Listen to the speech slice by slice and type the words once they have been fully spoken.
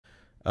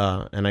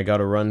and I got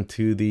to run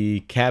to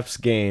the Caps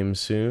game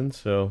soon.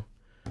 So,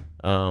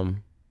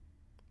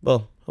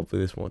 well,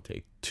 hopefully this won't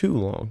take too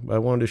long. But I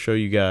wanted to show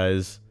you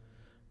guys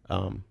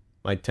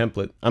my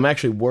template. I'm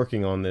actually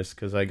working on this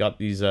because I got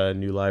these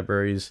new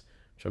libraries,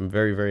 which I'm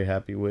very, very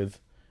happy with.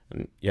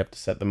 And you have to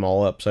set them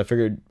all up. So I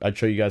figured I'd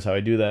show you guys how I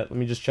do that. Let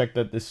me just check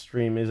that this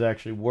stream is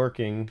actually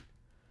working,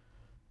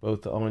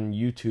 both on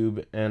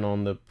YouTube and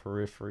on the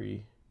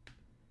periphery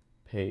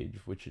page,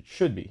 which it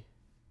should be.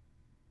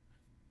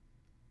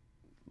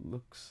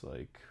 Looks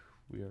like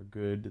we are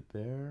good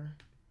there.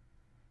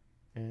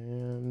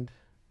 And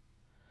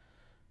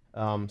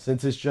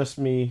since it's just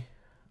me,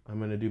 I'm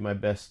going to do my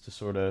best to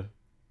sort of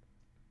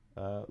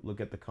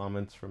look at the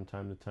comments from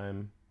time to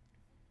time.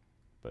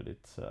 But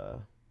it's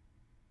a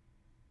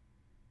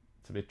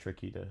bit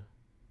tricky to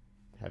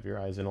have your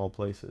eyes in all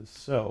places.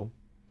 So,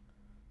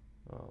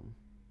 let's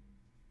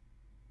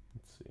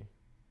see.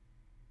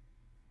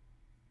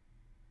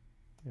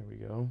 There we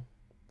go.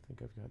 I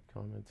think I've got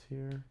comments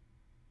here.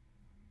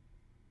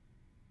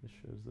 This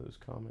shows those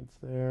comments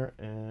there.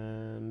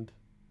 And,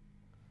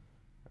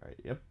 all right,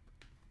 yep.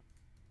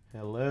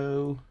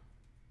 Hello.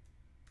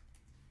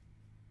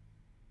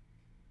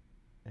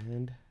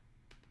 And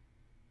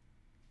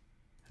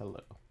hello.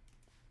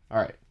 All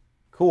right,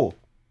 cool.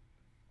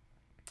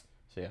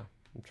 So yeah,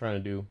 I'm trying to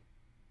do,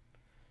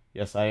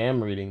 yes, I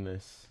am reading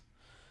this.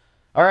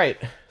 All right,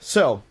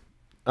 so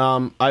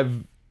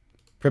I've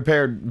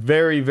prepared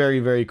very, very,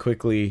 very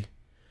quickly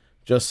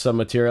just some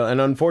material. And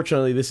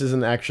unfortunately, this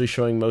isn't actually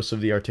showing most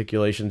of the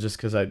articulations just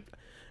because I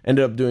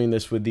ended up doing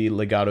this with the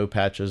legato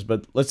patches.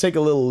 But let's take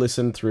a little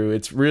listen through.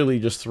 It's really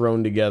just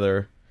thrown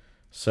together.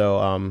 So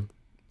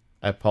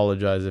I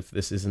apologize if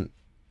this isn't,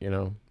 you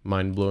know,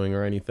 mind-blowing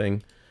or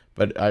anything.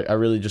 But I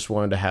really just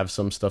wanted to have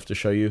some stuff to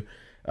show you.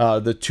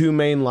 The two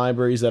main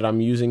libraries that I'm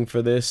using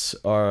for this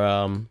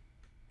are,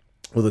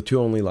 well, the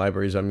two only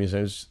libraries I'm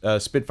using is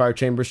Spitfire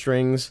Chamber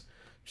Strings,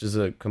 which is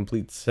a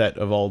complete set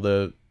of all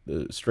the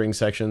string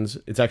sections.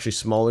 It's actually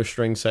smaller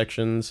string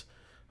sections,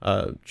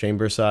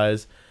 chamber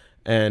size,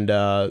 and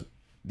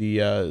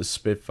the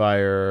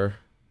Spitfire,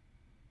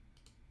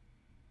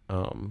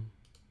 here,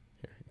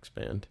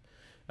 expand,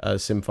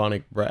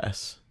 Symphonic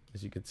Brass,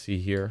 as you can see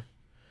here.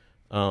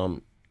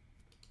 And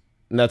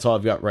that's all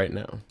I've got right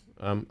now.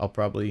 I'll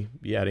probably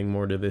be adding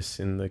more to this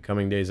in the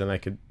coming days, and I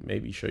could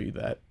maybe show you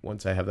that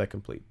once I have that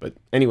complete. But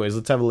anyways,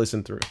 let's have a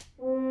listen through.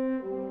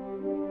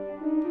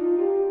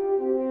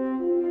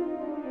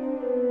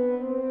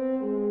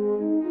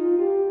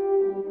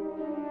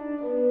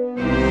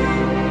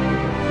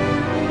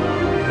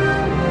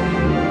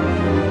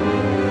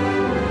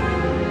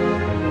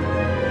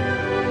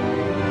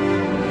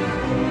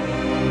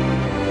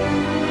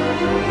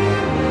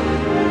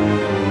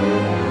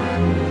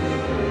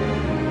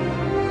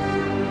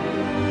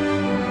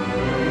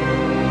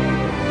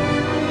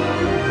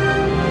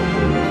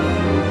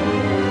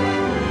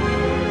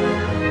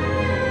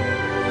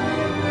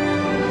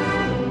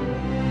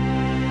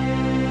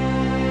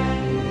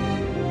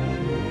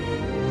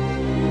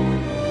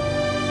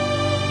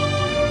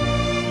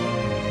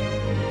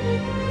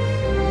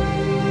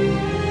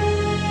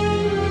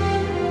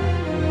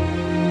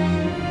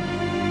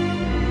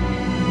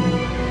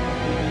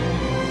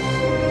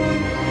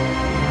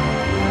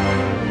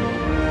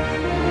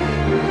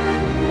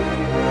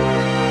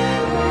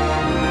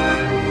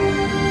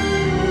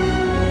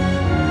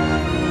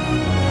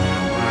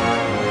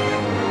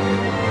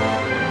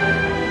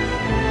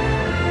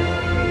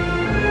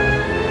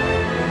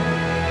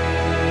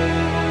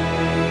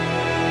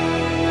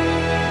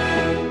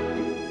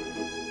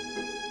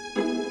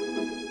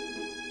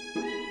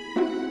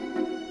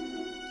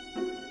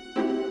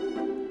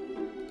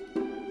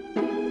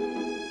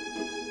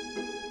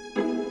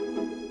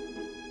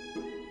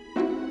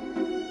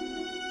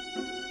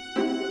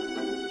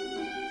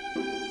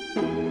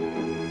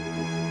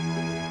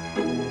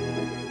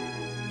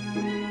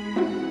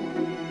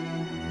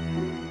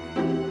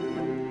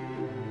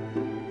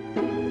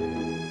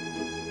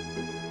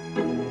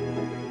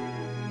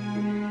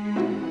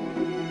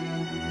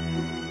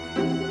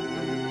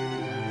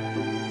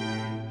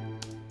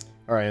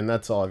 All right, and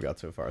that's all I've got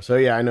so far. So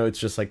yeah, I know it's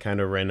just like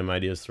kind of random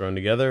ideas thrown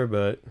together,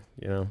 but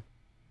you know,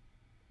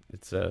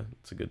 it's a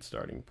good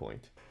starting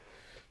point.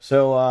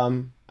 So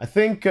I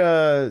think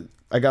I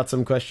got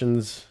some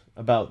questions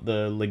about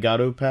the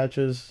legato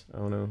patches. I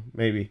don't know,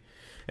 maybe.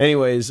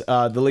 Anyways,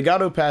 the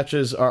legato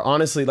patches are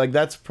honestly like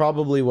that's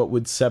probably what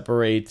would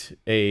separate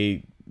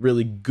a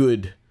really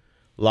good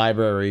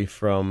library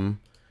from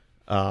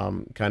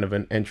kind of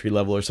an entry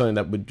level or something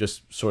that would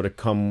just sort of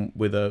come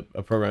with a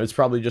program. It's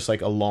probably just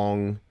like a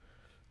long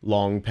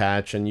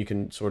patch, and you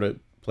can sort of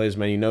play as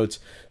many notes.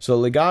 So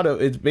legato,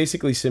 it's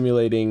basically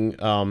simulating,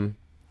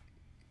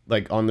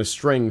 like on the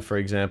string, for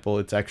example,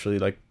 it's actually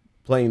like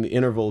playing the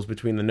intervals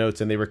between the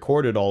notes, and they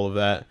recorded all of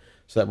that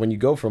so that when you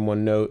go from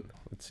one note,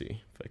 let's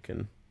see if I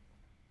can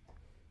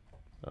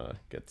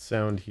get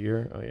sound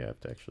here. Oh yeah, I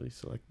have to actually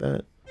select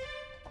that.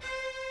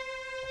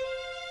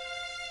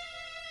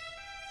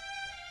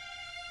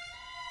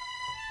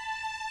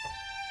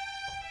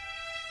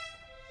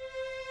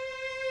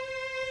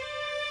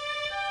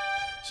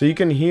 So you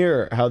can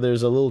hear how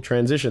there's a little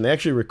transition. They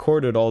actually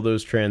recorded all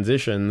those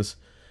transitions,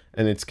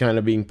 and it's kind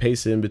of being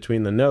pasted in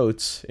between the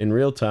notes in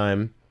real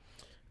time.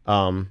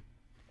 And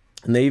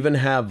they even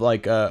have,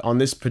 like, on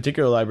this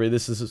particular library,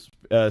 this is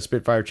a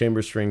Spitfire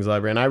chamber strings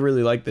library, and I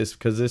really like this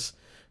because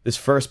this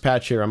first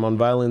patch here, I'm on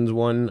Violins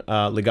 1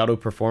 legato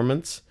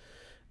performance,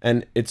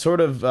 and it's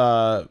sort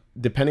of,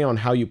 depending on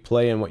how you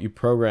play and what you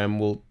program,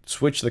 will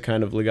switch the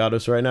kind of legato.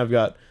 So right now I've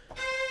got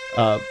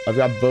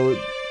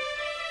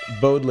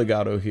bowed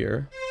legato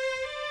here.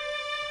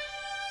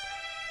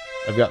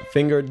 I've got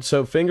fingered.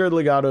 So fingered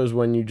legato is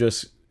when you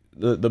just,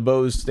 the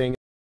bow's staying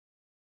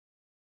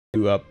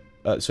up.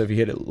 So if you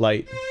hit it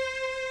light,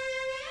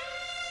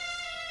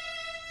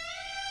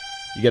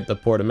 you get the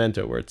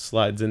portamento where it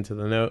slides into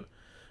the note.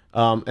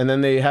 And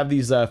then they have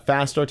these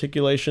fast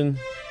articulation.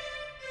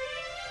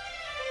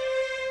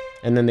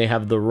 And then they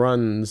have the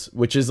runs,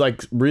 which is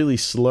like really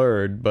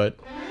slurred, but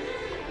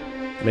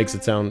makes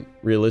it sound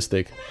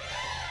realistic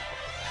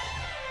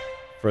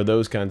for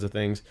those kinds of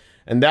things.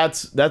 And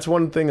that's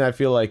one thing I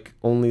feel like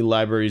only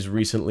libraries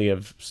recently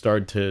have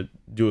started to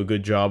do a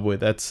good job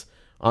with. That's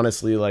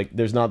honestly, like,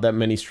 there's not that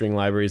many string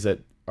libraries that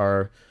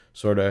are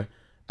sort of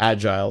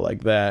agile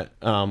like that,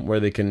 where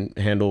they can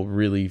handle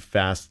really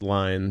fast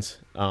lines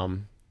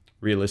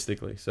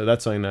realistically. So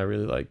that's something that I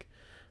really like.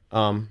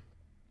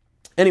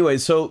 Anyway,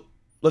 so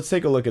let's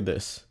take a look at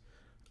this.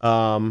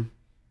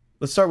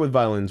 Let's start with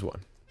Violins 1.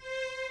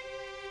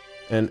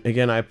 And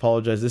again, I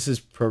apologize. This is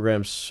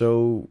programmed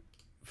so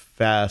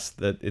fast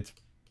that it's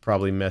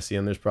probably messy,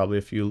 and there's probably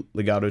a few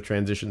legato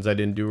transitions I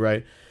didn't do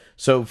right.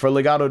 So for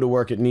legato to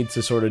work, it needs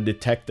to sort of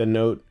detect a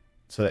note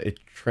so that it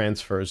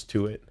transfers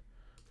to it.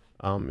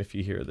 If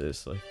you hear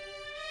this,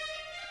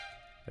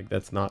 like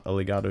that's not a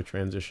legato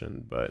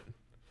transition, but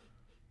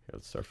here,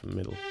 let's start from the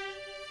middle.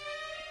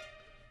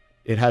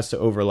 It has to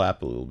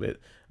overlap a little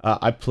bit.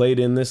 I played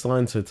in this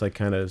line, so it's like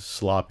kind of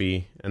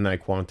sloppy, and I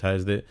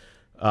quantized it.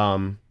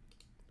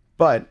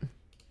 But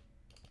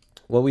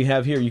what we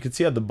have here, you can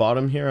see at the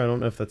bottom here, I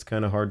don't know if that's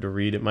kind of hard to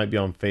read. It might be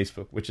on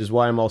Facebook, which is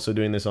why I'm also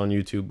doing this on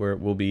YouTube, where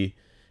it will be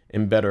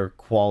in better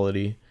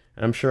quality.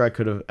 And I'm sure I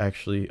could have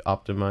actually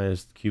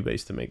optimized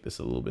Cubase to make this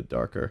a little bit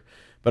darker.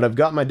 But I've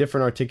got my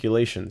different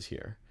articulations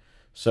here.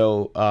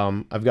 So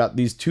I've got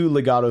these two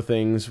legato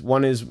things.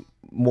 One is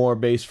more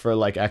based for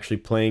like actually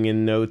playing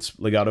in notes,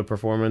 legato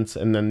performance,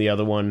 and then the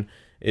other one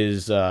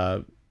is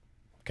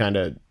kind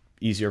of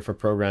easier for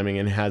programming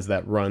and has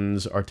that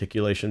runs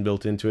articulation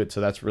built into it.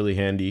 So that's really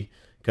handy,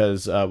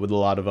 because with a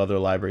lot of other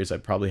libraries, I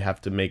probably have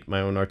to make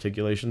my own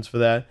articulations for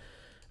that.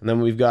 And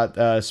then we've got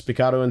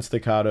spiccato and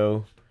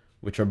staccato,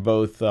 which are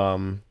both.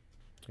 Here,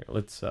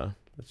 let's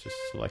just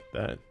select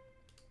that.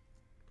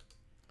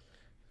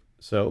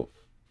 So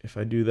if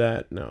I do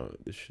that, no,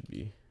 this should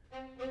be.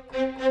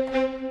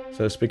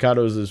 So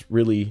spiccatos is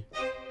really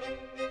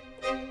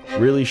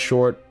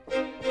short,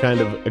 kind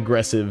of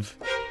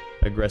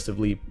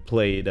aggressively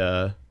played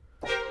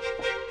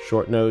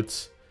short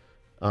notes.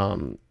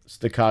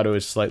 Staccato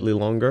is slightly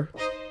longer.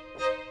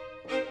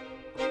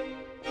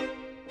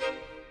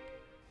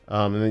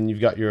 And then you've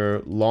got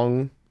your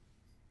long.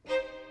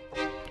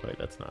 Wait,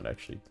 that's not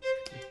actually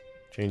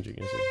changing,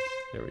 is it?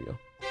 There we go.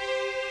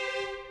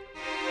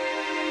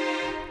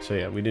 So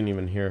yeah, we didn't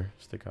even hear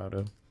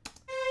staccato.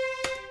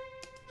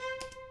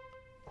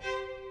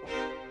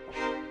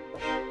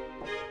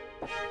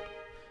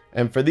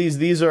 And for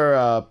these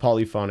are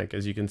polyphonic,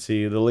 as you can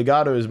see. The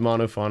legato is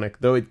monophonic,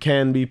 though it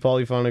can be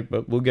polyphonic,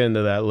 but we'll get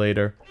into that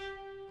later.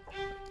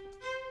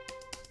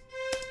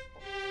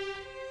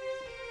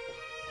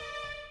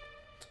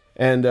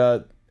 And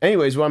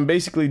anyways, what I'm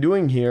basically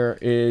doing here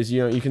is,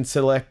 you can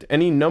select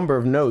any number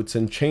of notes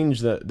and change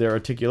their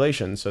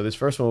articulation. So this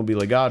first one will be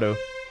legato.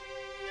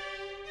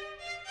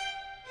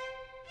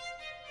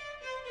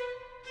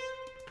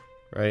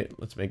 Right,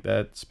 let's make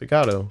that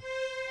spiccato.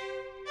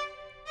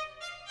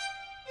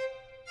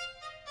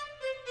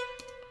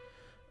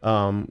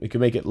 We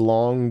can make it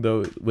long,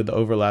 though with the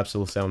overlaps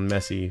it'll sound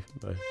messy.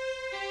 But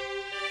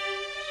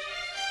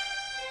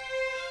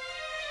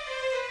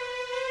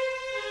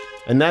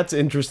and that's,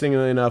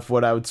 interestingly enough,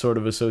 what I would sort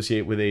of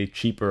associate with a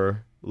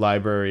cheaper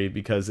library,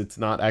 because it's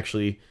not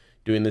actually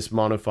doing this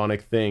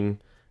monophonic thing,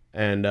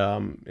 and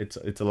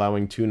it's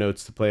allowing two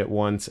notes to play at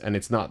once, and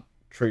it's not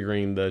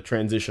triggering the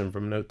transition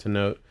from note to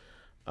note.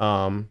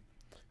 Then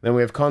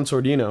we have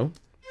consordino,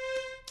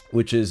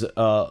 which is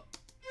a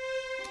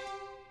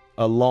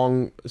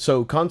long.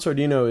 So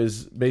consordino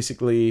is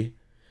basically,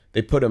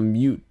 they put a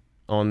mute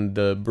on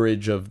the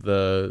bridge of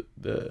the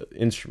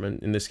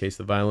instrument, in this case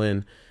the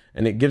violin,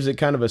 and it gives it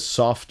kind of a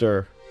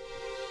softer,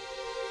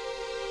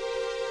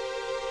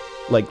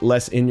 like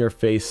less in your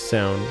face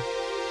sound.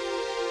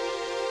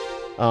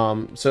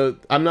 So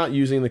I'm not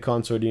using the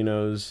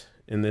consordinos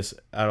in this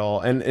at all,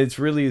 and it's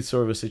really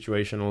sort of a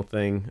situational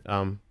thing,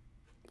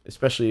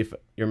 especially if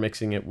you're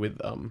mixing it with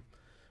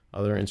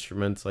other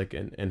instruments, like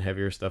and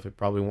heavier stuff. It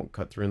probably won't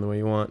cut through in the way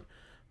you want.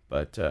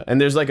 But and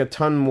there's like a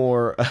ton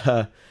more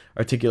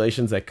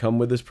articulations that come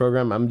with this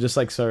program. I'm just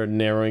like sort of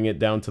narrowing it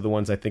down to the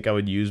ones I think I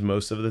would use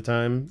most of the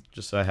time,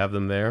 just so I have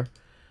them there.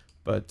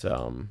 But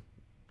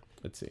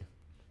let's see.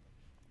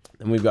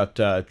 And we've got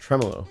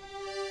tremolo.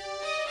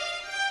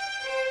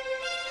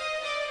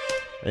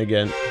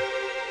 Again.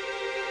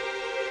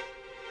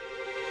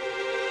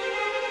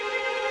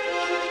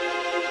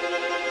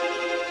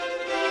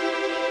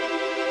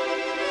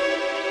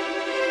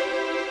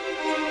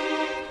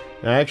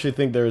 I actually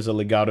think there is a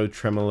legato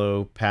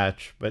tremolo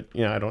patch, but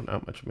you know, I don't know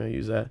how much I'm going to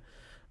use that.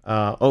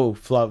 Oh,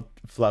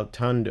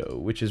 flautando,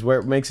 which is where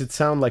it makes it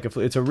sound like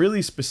it's a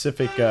really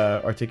specific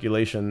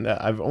articulation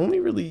that I've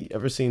only really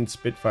ever seen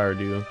Spitfire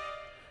do.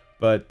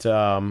 But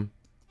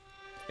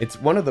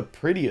it's one of the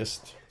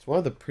prettiest. It's one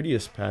of the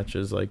prettiest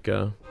patches. Like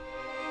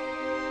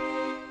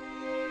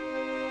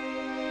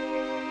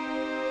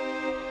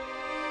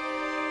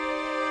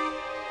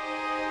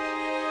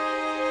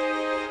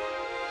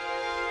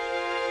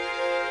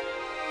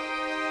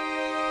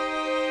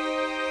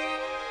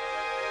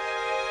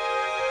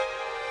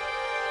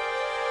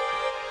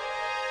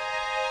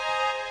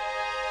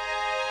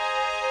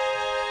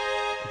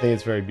I think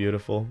it's very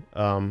beautiful,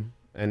 and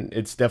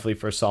it's definitely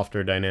for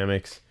softer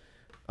dynamics.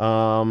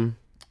 Oh,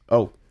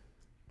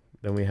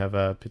 then we have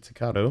a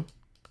pizzicato,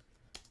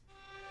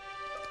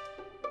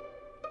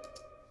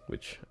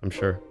 which I'm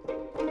sure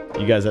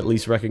you guys at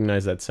least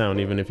recognize that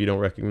sound, even if you don't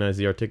recognize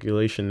the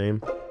articulation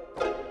name.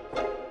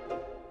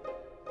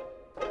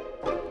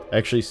 I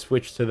actually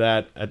switched to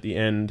that at the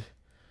end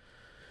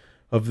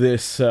of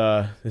this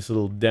this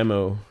little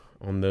demo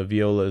on the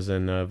violas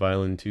and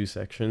violin 2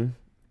 section.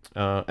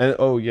 And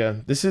oh yeah,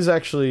 this is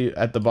actually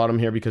at the bottom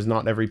here because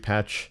not every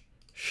patch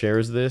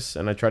shares this,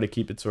 and I try to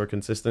keep it sort of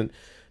consistent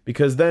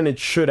because then it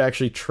should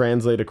actually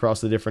translate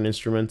across the different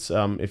instruments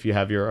if you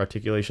have your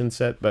articulation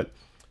set. But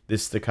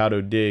this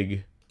staccato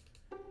dig,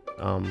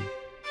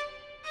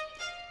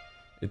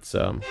 it's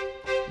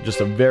just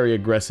a very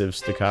aggressive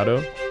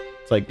staccato.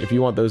 It's like if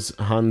you want those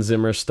Hans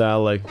Zimmer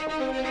style, like,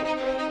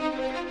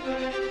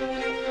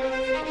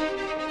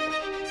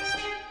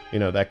 you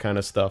know, that kind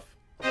of stuff.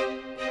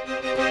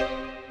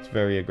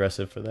 Very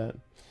aggressive for that.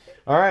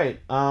 All right,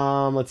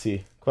 let's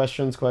see.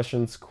 Questions.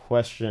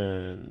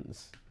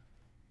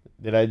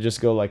 Did I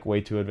just go like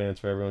way too advanced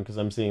for everyone? Because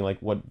I'm seeing like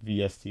what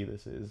VST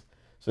this is.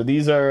 So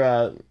these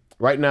are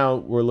right now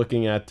we're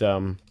looking at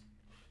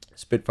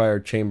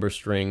Spitfire chamber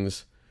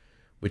strings,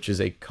 which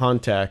is a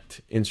Kontakt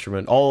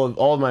instrument. All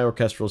of my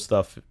orchestral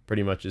stuff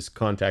pretty much is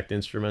Kontakt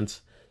instruments.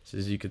 So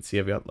as you can see,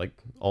 I've got like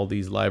all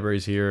these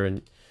libraries here,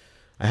 and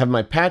I have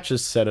my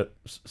patches set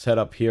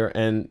up here,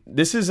 and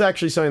this is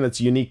actually something that's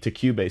unique to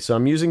Cubase. So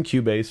I'm using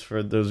Cubase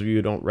for those of you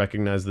who don't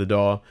recognize the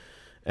DAW.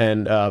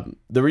 And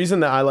the reason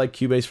that I like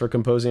Cubase for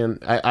composing, and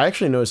I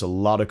actually notice a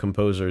lot of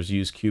composers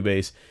use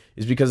Cubase,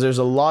 is because there's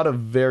a lot of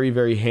very,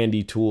 very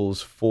handy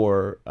tools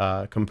for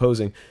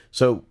composing.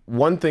 So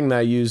one thing that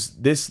I use,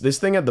 this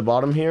thing at the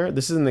bottom here,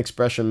 this is an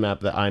expression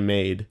map that I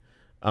made.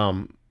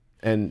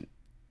 And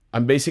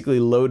I'm basically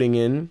loading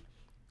in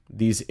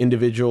these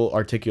individual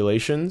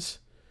articulations.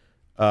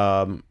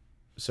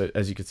 So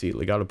as you can see,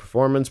 legato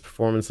performance,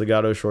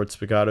 legato, short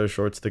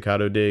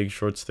staccato dig,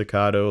 short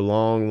staccato,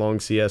 long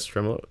CS,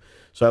 tremolo.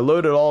 So I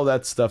loaded all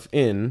that stuff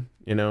in,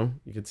 you know,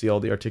 you can see all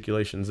the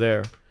articulations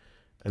there.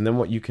 And then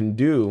what you can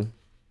do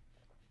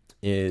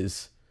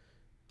is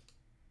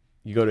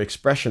you go to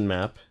expression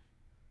map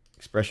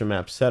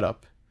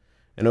setup.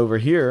 And over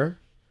here,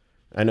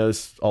 I know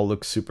this all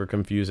looks super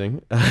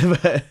confusing,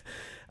 but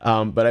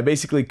I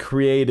basically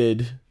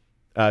created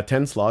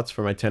 10 slots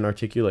for my 10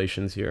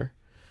 articulations here.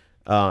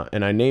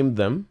 And I named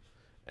them,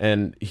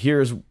 and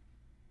here's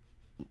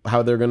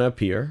how they're going to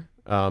appear,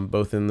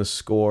 both in the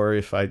score,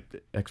 if I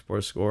export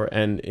a score,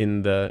 and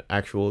in the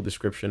actual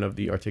description of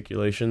the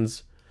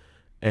articulations.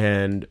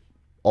 And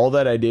all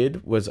that I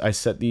did was I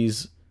set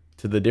these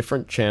to the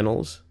different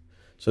channels.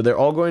 So they're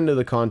all going to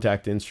the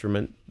Kontakt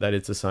instrument that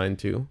it's assigned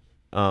to.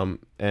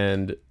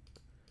 And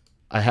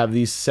I have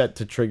these set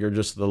to trigger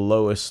just the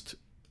lowest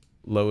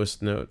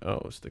note.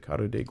 Oh,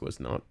 staccato dig was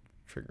not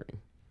triggering.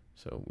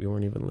 So we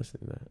weren't even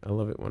listening to that. I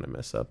love it when I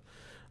mess up.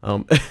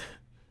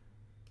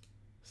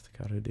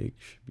 Staccato dig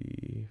should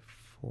be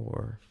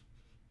 4.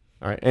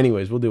 All right.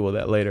 Anyways, we'll deal with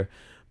that later.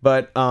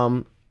 But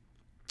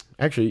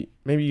actually,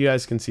 maybe you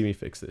guys can see me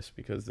fix this,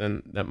 because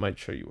then that might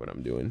show you what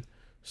I'm doing.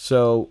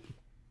 So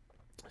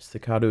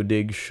staccato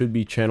dig should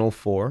be channel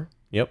 4.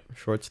 Yep,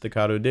 short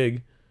staccato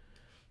dig.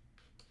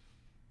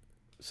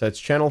 So it's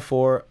channel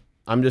 4.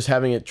 I'm just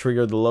having it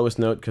trigger the lowest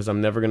note because I'm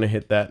never going to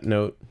hit that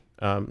note,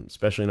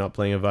 especially not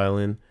playing a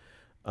violin.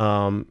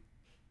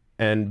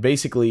 And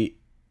basically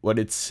what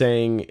it's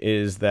saying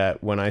is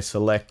that when I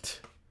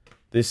select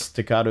this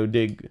staccato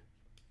dig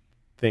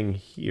thing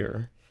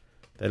here,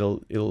 that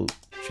it'll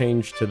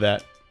change to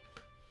that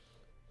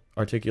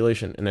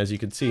articulation. And as you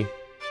can see,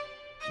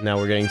 now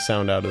we're getting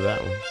sound out of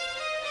that one.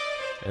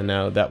 And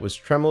now that was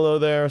tremolo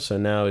there, so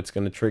now it's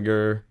going to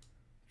trigger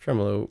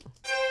tremolo.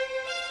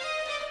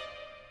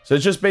 So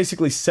it's just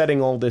basically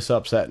setting all this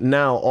up so that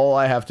now all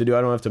I have to do,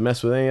 I don't have to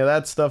mess with any of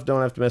that stuff,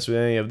 don't have to mess with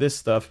any of this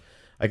stuff.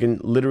 I can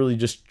literally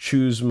just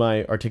choose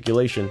my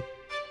articulation.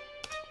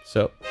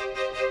 So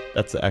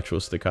that's the actual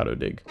staccato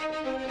dig.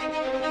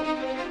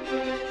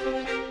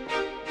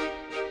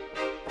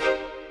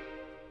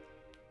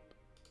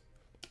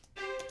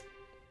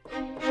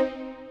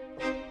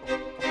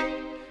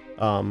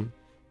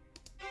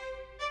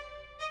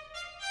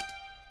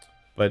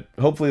 But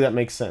hopefully that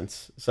makes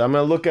sense. So I'm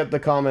going to look at the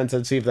comments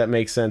and see if that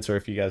makes sense or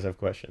if you guys have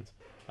questions.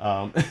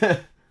 All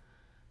right.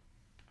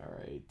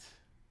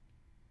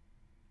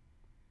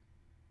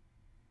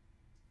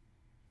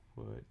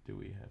 What do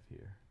we have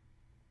here?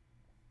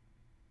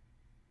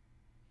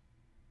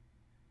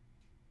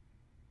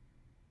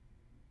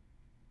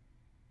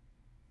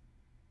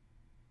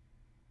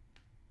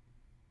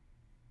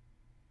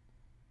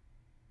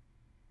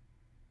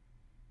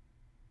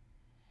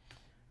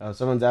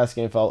 Someone's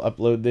asking if I'll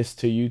upload this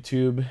to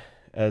YouTube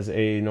as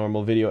a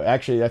normal video.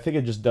 Actually, I think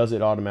it just does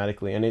it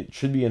automatically, and it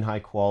should be in high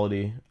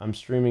quality. I'm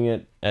streaming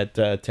it at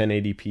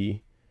 1080p,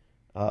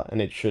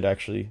 and it should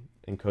actually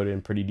encode it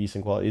in pretty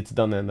decent quality. It's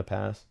done that in the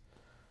past.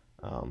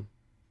 I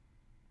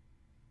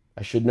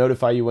should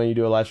notify you when you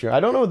do a live stream. I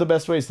don't know the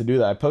best ways to do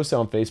that. I post it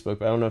on Facebook,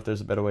 but I don't know if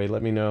there's a better way.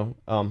 Let me know.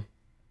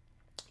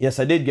 Yes,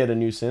 I did get a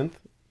new synth.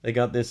 I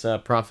got this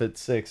Prophet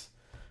 6.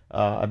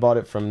 I bought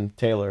it from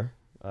Taylor,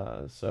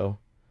 so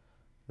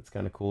it's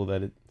kind of cool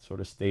that it sort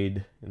of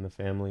stayed in the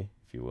family,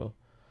 if you will.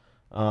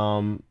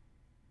 Do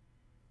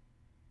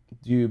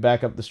you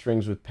back up the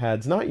strings with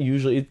pads? Not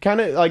usually. It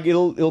kind of like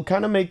it'll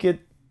kind of make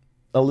it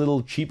a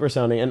little cheaper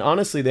sounding. And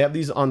honestly, they have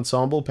these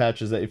ensemble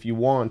patches that if you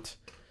want,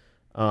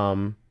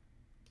 can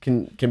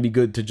be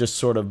good to just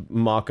sort of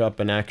mock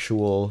up an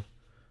actual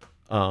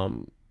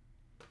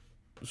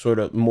sort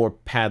of more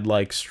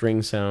pad-like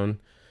string sound.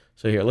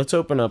 So here, let's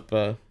open up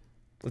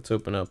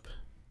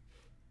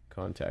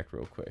Kontakt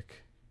real quick.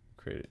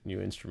 Create a new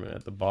instrument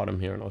at the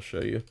bottom here, and I'll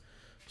show you.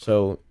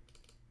 So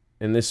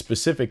in this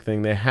specific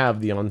thing, they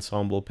have the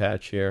ensemble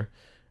patch here,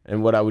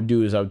 and what I would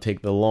do is I would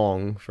take the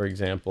long, for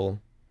example,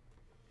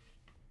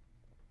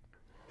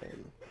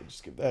 and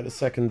just give that a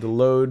second to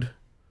load,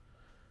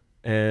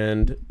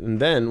 and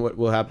then what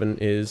will happen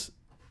is,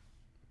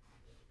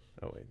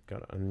 oh wait,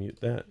 gotta unmute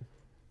that.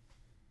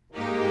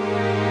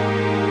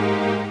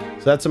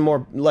 So that's a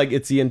more like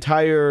it's the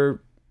entire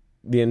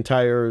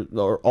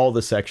or all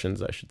the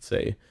sections, I should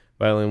say.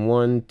 Violin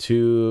 1,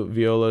 2,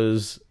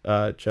 violas,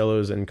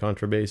 cellos, and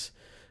contrabass,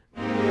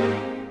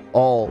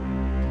 all,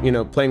 you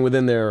know, playing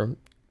within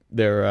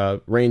their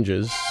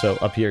ranges. So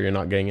up here you're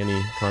not getting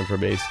any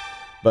contrabass,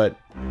 but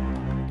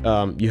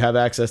you have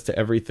access to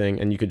everything,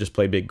 and you could just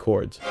play big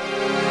chords.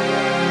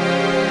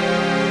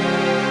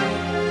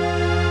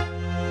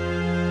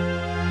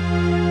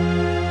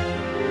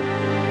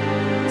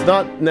 It's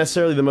not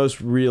necessarily the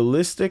most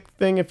realistic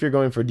thing if you're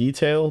going for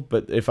detail,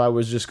 but if I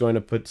was just going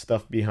to put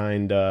stuff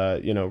behind,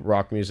 you know,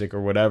 rock music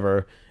or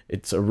whatever,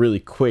 it's a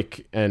really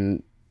quick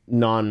and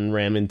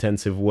non-RAM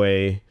intensive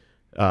way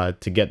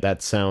to get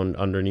that sound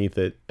underneath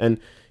it.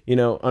 And, you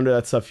know, under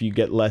that stuff you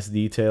get less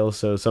detail,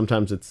 so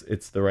sometimes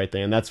it's the right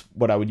thing, and that's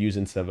what I would use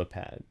instead of a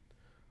pad.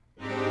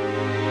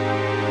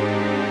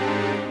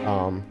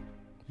 But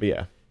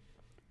yeah.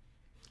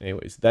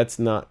 Anyways, that's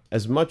not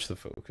as much the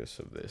focus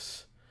of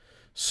this.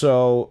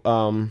 So,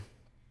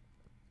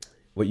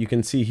 what you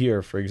can see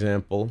here, for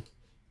example,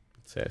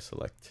 let's say I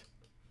select,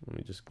 let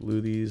me just glue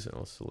these and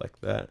I'll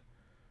select that.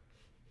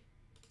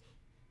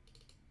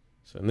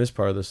 So in this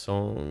part of the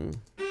song,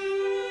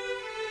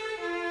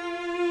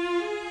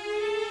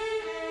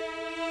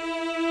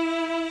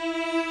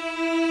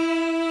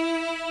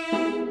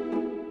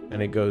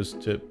 and it goes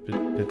to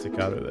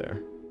pizzicato there.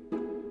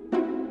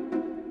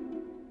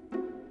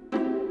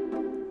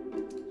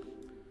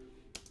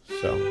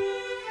 So.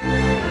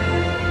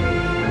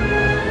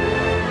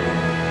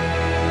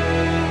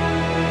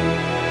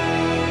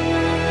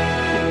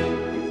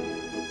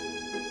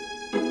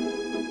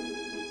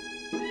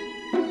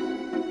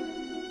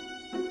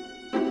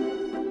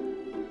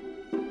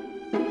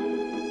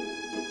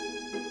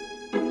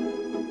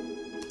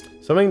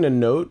 Something to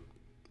note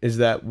is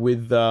that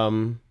with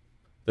the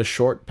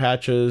short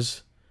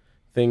patches,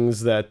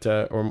 things that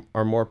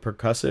are more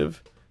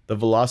percussive, the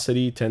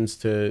velocity tends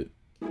to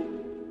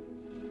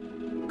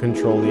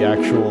control the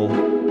actual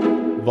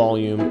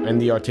volume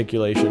and the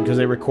articulation, because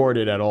they record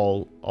it at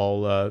all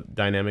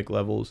dynamic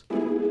levels,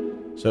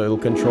 so it'll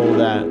control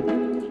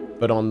that.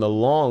 But on the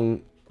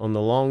long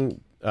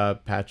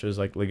patches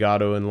like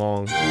legato and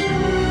long,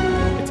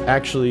 it's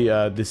actually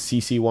the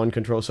CC1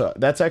 control. So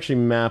that's actually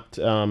mapped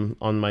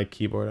on my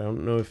keyboard. I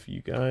don't know if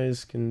you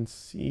guys can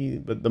see,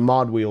 but the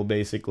mod wheel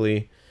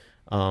basically.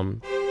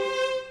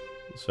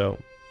 So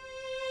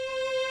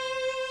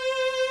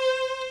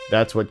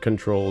that's what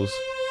controls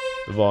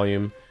the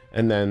volume,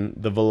 and then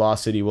the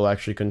velocity will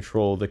actually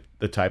control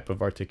the type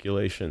of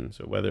articulation.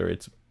 So whether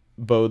it's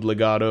bowed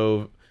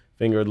legato,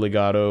 fingered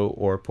legato,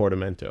 or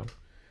portamento.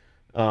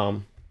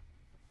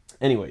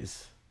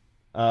 Anyways,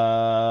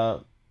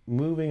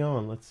 moving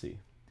on. Let's see.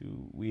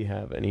 Do we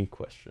have any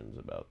questions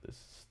about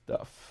this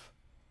stuff?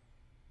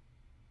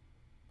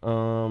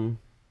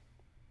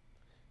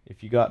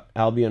 If you got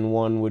Albion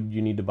 1, would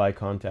you need to buy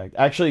Kontakt?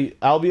 Actually,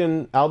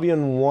 Albion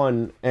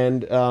 1,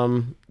 and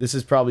this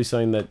is probably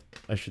something that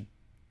I should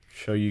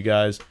show you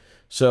guys.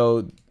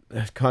 So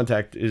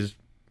Kontakt is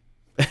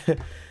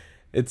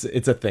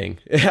it's a thing.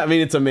 I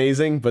mean, it's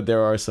amazing, but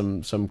there are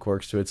some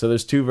quirks to it. So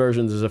there's two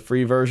versions. There's a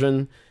free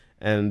version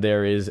and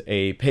there is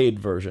a paid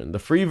version. The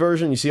free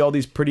version, you see all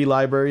these pretty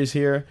libraries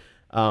here,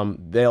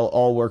 they'll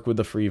all work with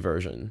the free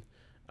version.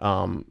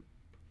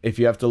 If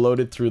you have to load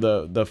it through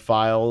the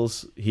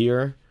files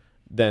here,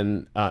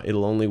 then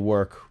it'll only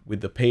work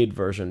with the paid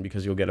version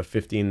because you'll get a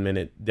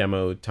 15-minute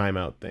demo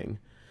timeout thing.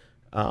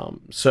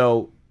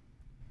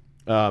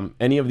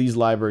 Any of these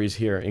libraries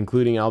here,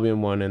 including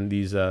Albion 1 and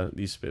these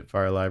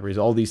Spitfire libraries,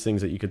 all these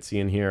things that you could see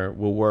in here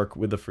will work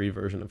with the free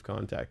version of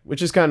Kontakt,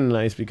 which is kind of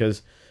nice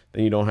because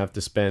then you don't have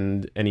to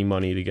spend any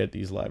money to get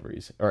these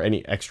libraries, or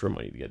any extra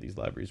money to get these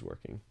libraries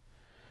working.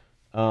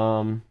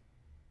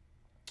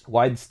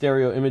 Wide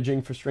stereo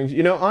imaging for strings.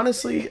 You know,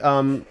 honestly,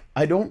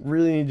 I don't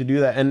really need to do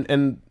that.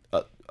 And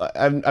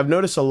I've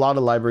noticed a lot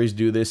of libraries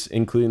do this,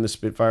 including the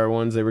Spitfire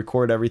ones. They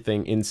record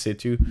everything in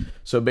situ.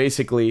 So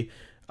basically,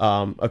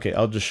 okay,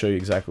 I'll just show you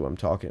exactly what I'm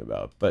talking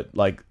about. But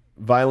like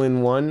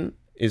Violin 1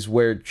 is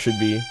where it should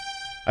be.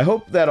 I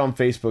hope that on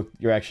Facebook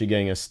you're actually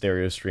getting a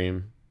stereo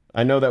stream.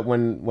 I know that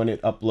when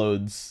it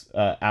uploads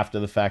after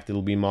the fact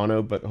it'll be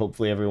mono, but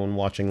hopefully everyone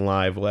watching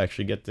live will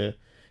actually get to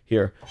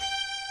hear.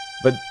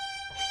 But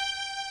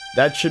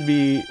that should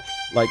be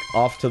like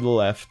off to the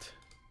left.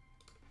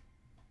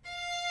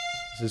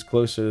 This is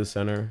closer to the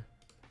center.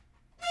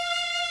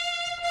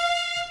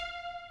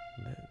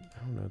 I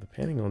don't know, the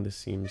panning on this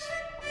seems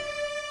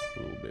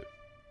a little bit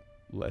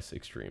less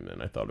extreme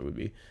than I thought it would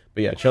be.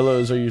 But yeah,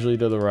 cellos are usually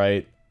to the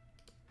right,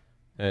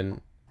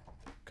 and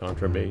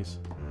contrabass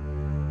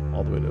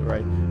all the way to the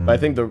right. But I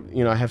think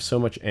I have so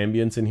much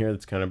ambience in here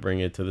that's kind of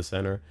bringing it to the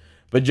center.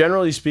 But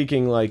generally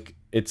speaking, like,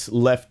 it's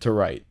left to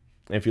right.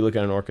 And if you look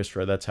at an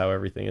orchestra, that's how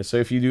everything is. So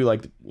if you do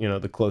like,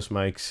 the close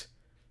mics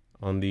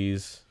on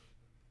these,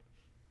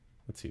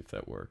 let's see if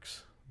that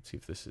works. Let's see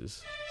if this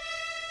is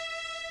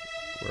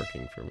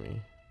working for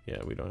me.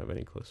 Yeah, we don't have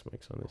any close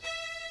mics on this.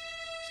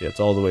 See, it's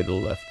all the way to the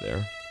left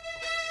there.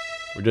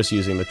 We're just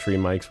using the tree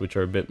mics, which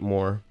are a bit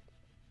more...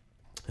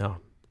 Oh,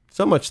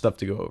 so much stuff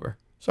to go over.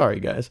 Sorry,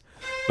 guys.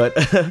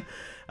 But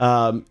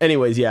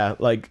anyways, yeah,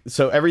 like,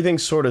 so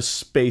everything's sort of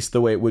spaced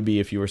the way it would be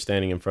if you were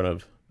standing in front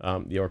of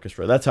the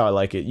orchestra. That's how I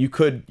like it. You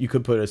could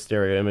put a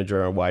stereo imager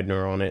or a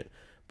widener on it,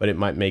 but it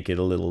might make it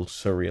a little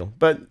surreal.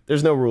 But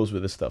there's no rules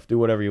with this stuff. Do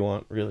whatever you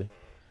want, really.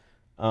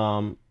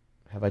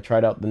 Have I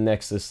tried out the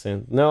Nexus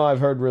synth? No, I've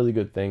heard really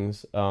good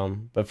things.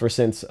 But for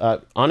synths,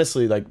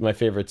 honestly, like, my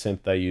favorite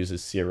synth I use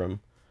is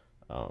Serum.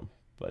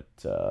 But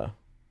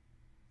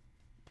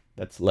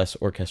that's less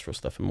orchestral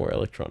stuff and more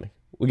electronic.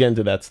 We'll get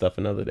into that stuff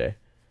another day.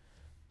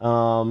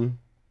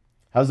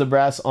 How's the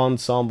brass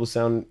ensemble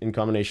sound in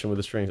combination with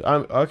the strings?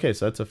 Okay,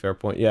 so that's a fair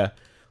point. Yeah,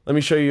 let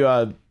me show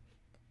you.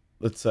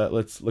 Let's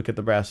look at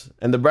the brass.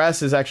 And the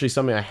brass is actually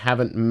something I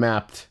haven't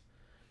mapped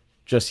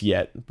just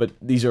yet, but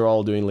these are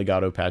all doing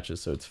legato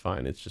patches, so it's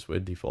fine. It's just what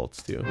it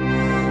defaults to.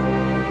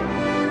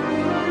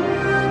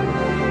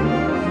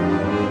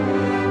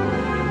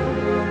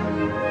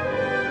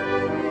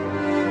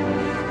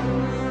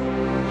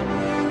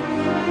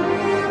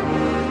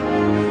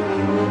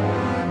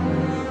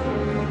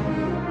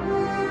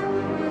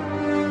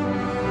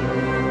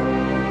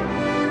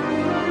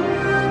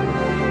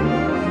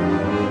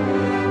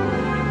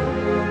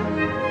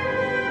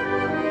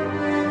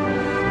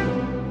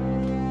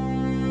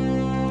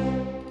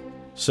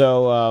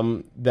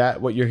 So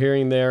that what you're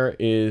hearing there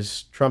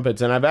is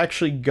trumpets, and I've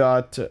actually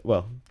got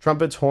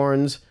trumpets,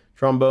 horns,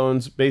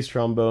 trombones, bass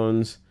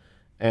trombones,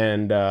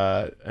 and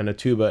a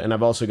tuba, and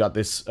I've also got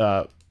this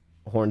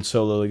horn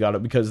solo legato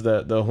because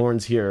the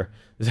horns here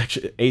is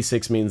actually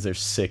A6 means there's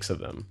 6 of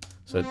them,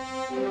 so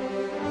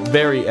it's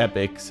very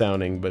epic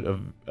sounding, but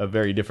a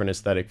very different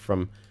aesthetic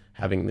from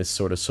having this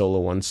sort of solo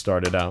one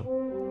started out.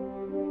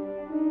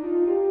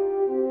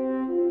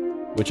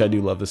 Which I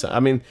do love the sound. I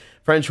mean,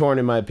 French horn,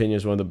 in my opinion,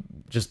 is one of the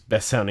just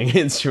best sounding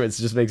instruments.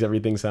 It just makes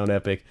everything sound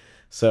epic.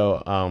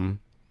 So, I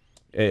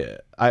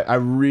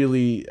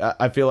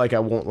feel like I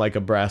won't like a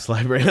brass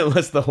library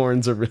unless the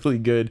horns are really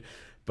good.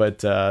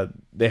 But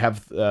they have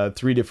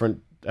 3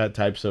 different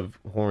types of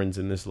horns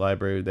in this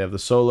library. They have the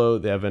solo,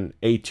 they have an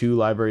A2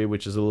 library,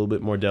 which is a little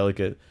bit more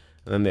delicate,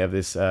 and then they have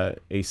this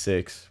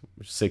A6,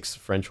 6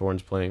 French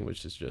horns playing,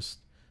 which is just,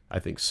 I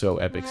think, so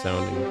epic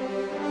sounding.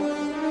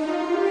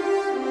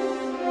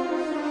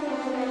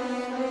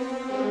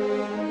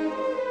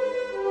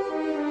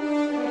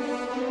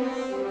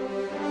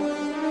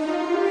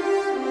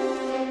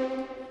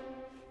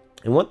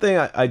 And one thing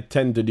I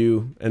tend to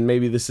do, and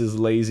maybe this is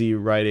lazy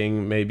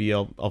writing, maybe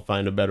I'll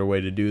find a better way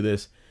to do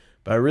this,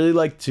 but I really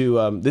like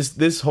to,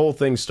 this whole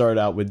thing started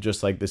out with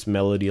just like this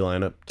melody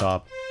line up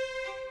top.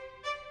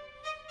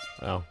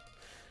 Oh,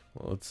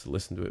 well, let's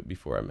listen to it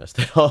before I messed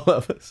it all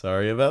up.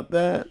 Sorry about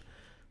that.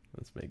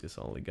 Let's make this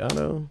all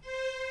legato.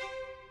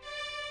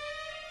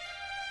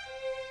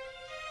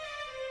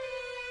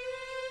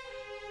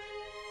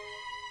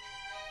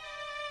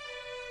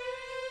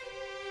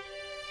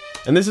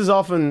 And this is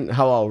often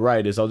how I'll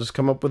write, is I'll just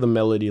come up with a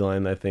melody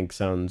line that I think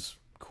sounds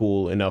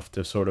cool enough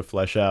to sort of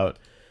flesh out.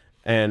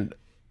 And,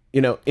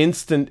 you know,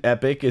 instant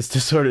epic is to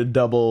sort of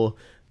double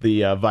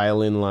the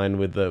violin line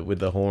with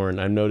the horn.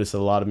 I've noticed a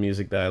lot of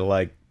music that I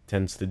like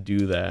tends to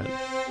do that.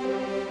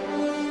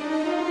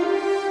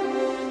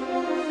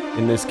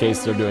 In this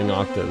case, they're doing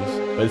octaves.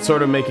 But it's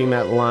sort of making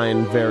that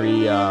line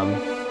very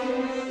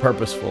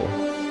purposeful.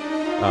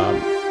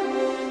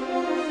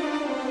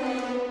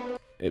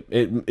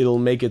 It'll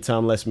make it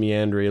sound less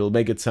meandering. It'll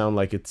make it sound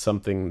like it's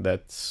something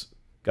that's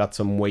got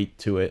some weight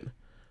to it.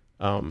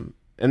 And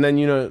then,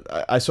 you know,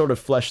 I sort of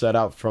flesh that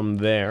out from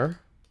there.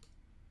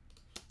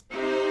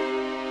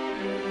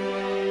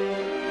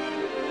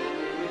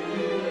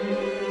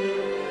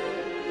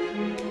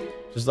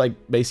 Just like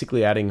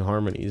basically adding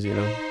harmonies, you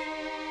know?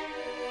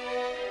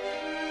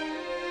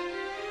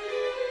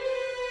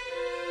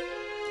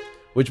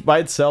 Which by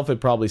itself, it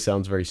probably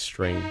sounds very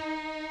string.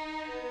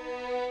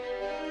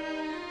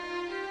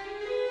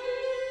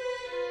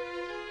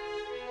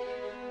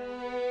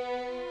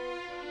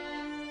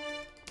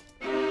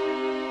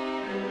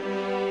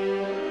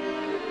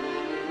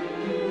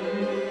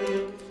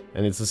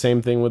 And it's the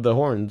same thing with the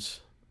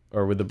horns,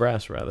 or with the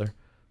brass, rather.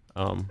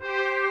 In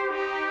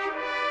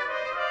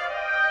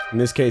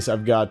this case,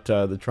 I've got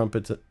the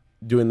trumpets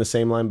doing the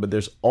same line, but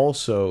there's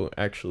also,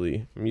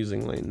 actually, I'm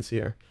using lanes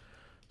here.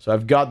 So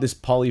I've got this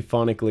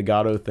polyphonic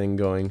legato thing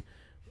going,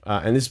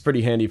 and this is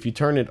pretty handy. If you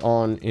turn it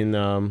on in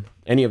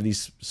any of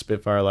these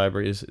Spitfire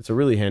libraries, it's a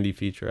really handy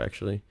feature,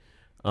 actually.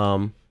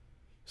 So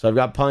I've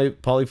got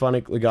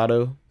polyphonic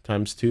legato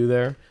 ×2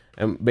 there.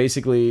 And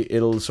basically,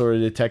 it'll sort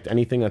of detect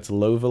anything that's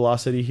low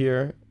velocity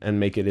here and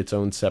make it its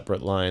own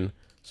separate line.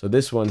 So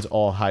this one's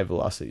all high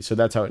velocity. So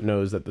that's how it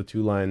knows that the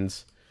two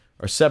lines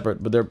are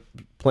separate, but they're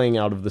playing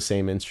out of the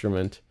same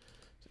instrument.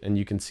 And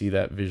you can see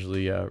that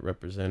visually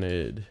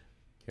represented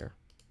here.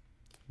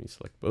 Let me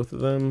select both of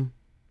them.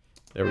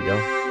 There we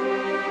go.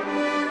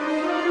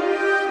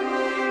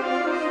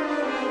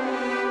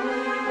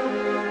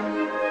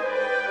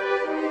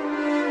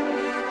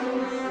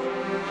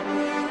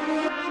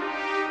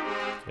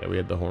 Yeah, we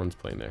had the horns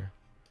playing there.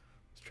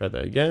 Let's try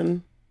that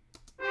again.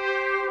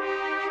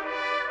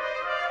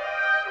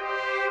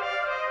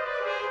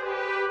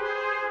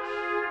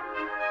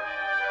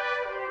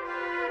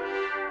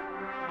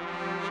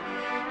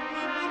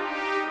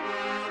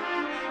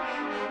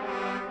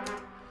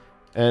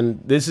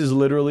 And this is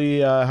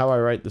literally how I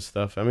write this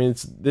stuff. I mean,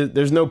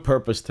 there's no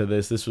purpose to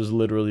this. This was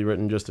literally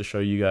written just to show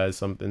you guys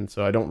something.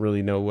 So I don't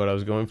really know what I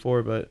was going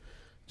for, but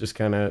just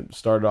kind of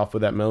started off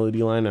with that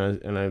melody line,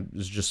 and I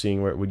was just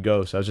seeing where it would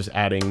go. So I was just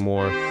adding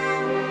more. All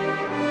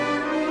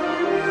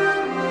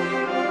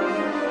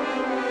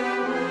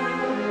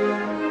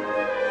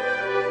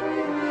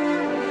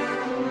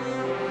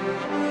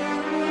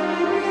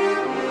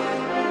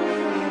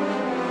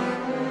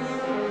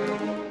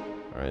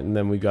right, and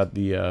then we got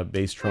the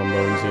bass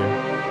trombones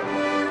here.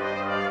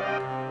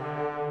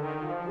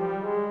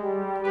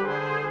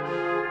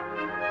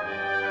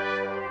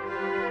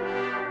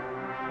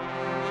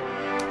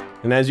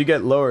 And as you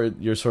get lower,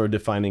 you're sort of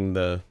defining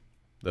the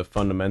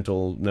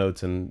fundamental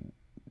notes in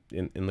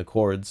the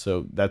chords.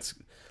 So that's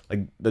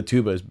like the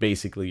tuba is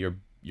basically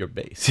your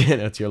bass. You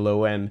know, it's your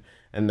low end,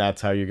 and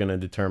that's how you're going to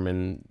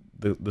determine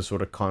the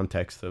sort of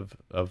context of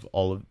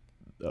all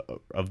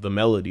of the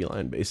melody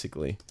line,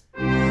 basically.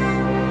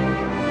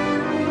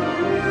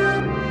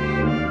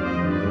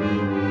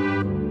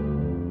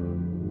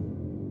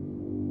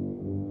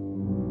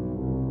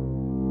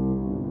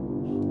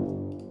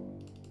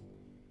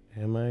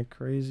 Am I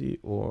crazy,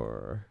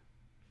 or...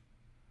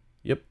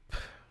 Yep.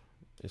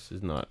 This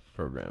is not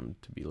programmed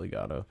to be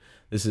legato.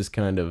 This is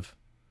kind of...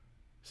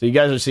 So you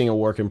guys are seeing a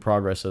work in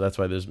progress, so that's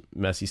why there's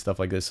messy stuff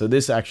like this. So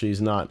this actually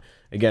is not...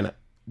 Again,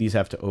 these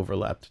have to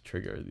overlap to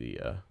trigger the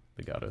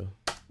legato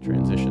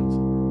transitions.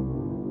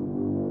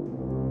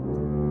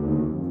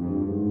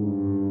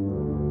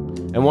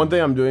 And one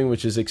thing I'm doing,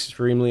 which is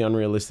extremely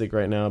unrealistic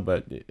right now,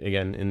 but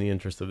again, in the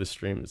interest of this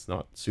stream, it's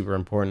not super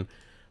important,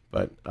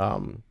 but...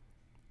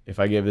 if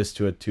I gave this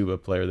to a tuba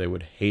player, they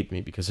would hate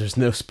me because there's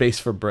no space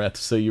for breath.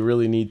 So you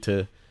really need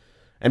to,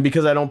 and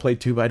because I don't play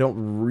tuba, I don't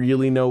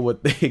really know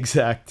what the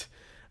exact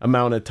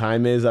amount of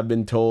time is. I've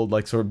been told,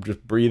 like, sort of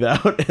just breathe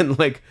out, and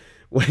like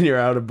when you're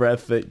out of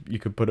breath, that you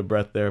could put a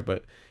breath there.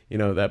 But you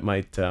know, that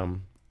might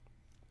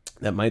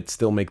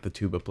still make the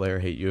tuba player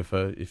hate you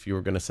if you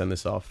were going to send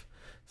this off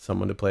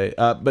someone to play.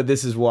 But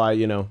this is why,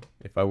 you know,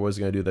 if I was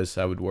going to do this,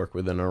 I would work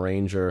with an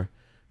arranger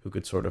who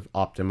could sort of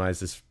optimize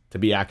this to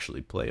be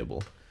actually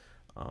playable.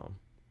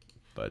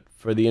 But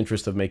for the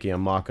interest of making a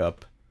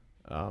mock-up,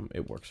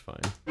 it works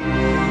fine.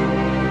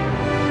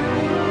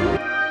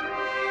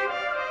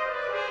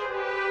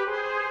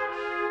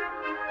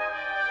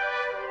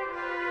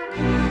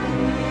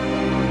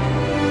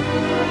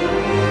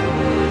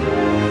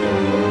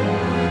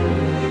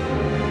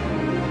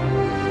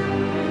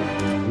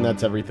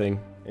 that's everything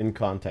in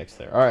context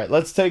there. All right,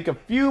 let's take a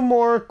few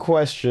more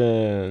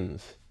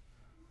questions.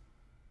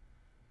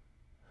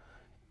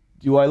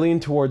 Do I lean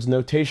towards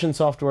notation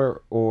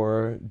software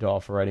or DAW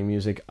for writing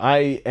music?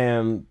 I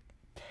am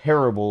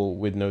terrible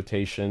with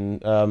notation.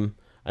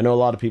 I know a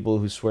lot of people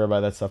who swear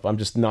by that stuff. I'm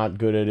just not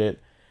good at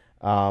it.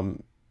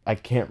 I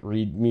can't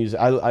read music.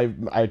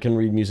 I can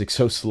read music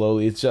so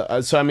slowly. It's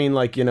just, so I mean,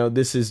 like, you know,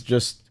 this is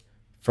just,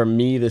 for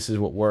me, this is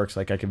what works.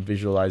 Like, I can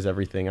visualize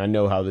everything. I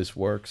know how this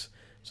works,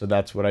 so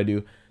that's what I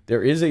do.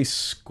 There is a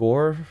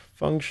score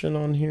function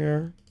on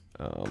here,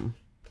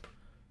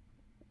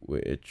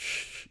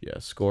 which, yeah,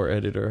 score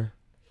editor,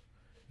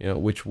 you know,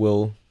 which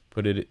will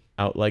put it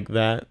out like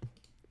that.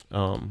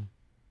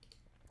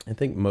 I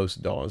think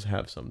most DAWs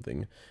have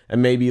something,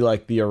 and maybe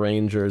like the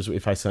arrangers,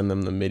 if I send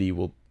them the MIDI,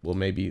 will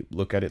maybe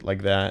look at it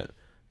like that,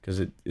 because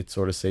it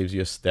sort of saves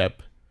you a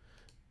step.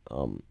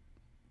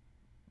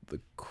 The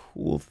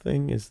cool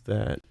thing is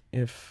that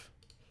if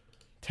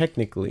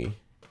technically,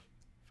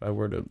 if I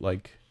were to,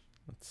 like,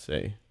 let's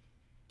say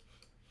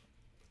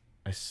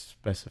I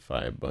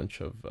specify a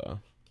bunch of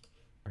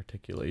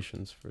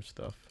articulations for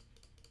stuff.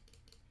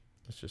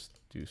 Let's just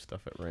do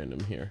stuff at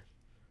random here.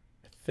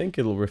 I think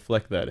it'll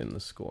reflect that in the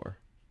score.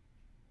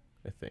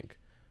 I think.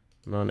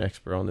 I'm not an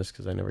expert on this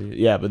because I never use it.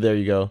 Yeah, but there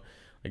you go.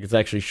 Like, it's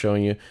actually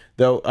showing you.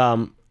 Though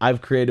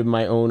I've created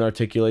my own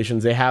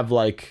articulations. They have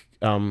like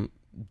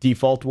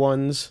default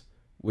ones,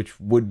 which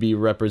would be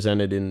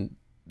represented in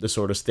the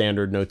sort of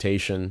standard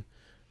notation.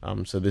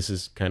 So this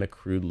is kind of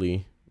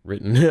crudely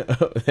written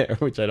there,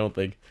 which I don't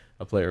think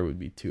a player would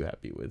be too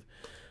happy with.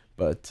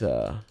 But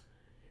here,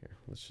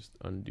 let's just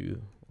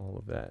undo all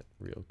of that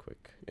real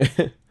quick.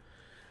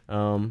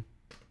 But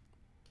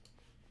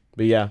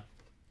yeah,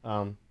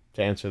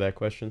 to answer that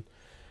question,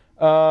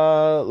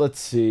 let's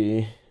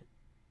see.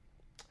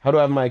 How do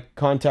I have my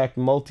Kontakt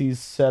multis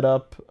set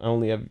up? I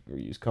only ever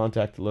use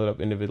Kontakt to load up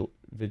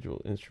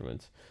individual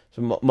instruments.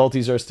 So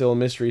multis are still a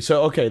mystery.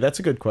 So, okay, that's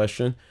a good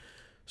question.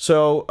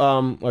 So,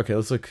 okay,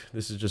 let's look.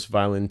 This is just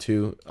violin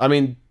 2. I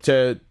mean,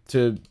 to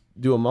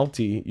do a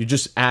multi, you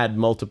just add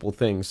multiple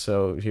things.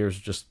 So here's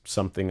just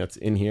something that's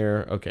in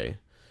here. Okay,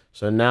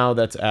 so now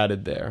that's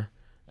added there.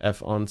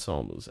 F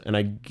ensembles. And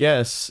I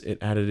guess it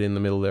added in the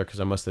middle there because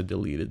I must have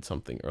deleted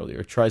something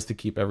earlier. It tries to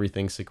keep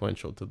everything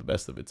sequential to the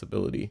best of its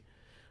ability.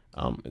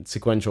 It's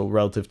sequential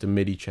relative to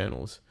MIDI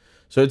channels.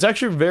 So it's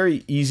actually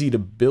very easy to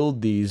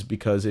build these,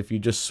 because if you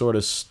just sort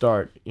of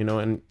start, you know,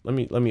 and let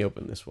me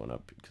open this one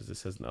up because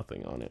this has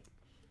nothing on it.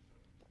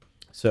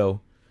 So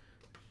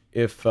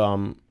if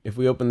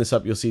we open this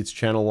up, you'll see it's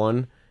channel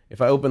 1.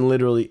 If I open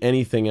literally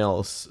anything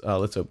else,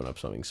 let's open up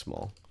something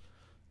small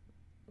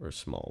or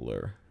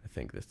smaller. I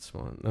think that's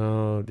one.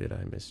 Oh, did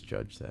I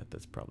misjudge that?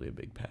 That's probably a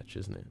big patch,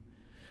 isn't it?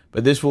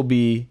 But this will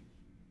be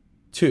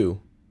 2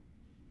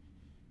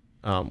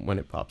 when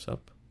it pops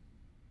up.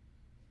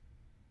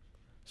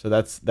 So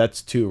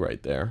that's 2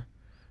 right there.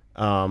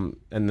 And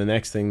the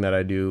next thing that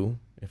I do,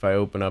 if I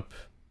open up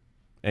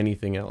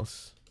anything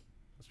else,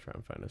 let's try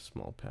and find a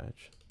small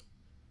patch.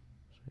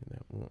 So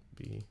that won't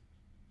be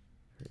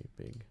very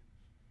big.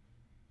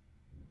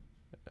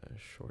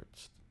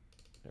 Shorts.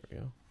 There we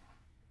go.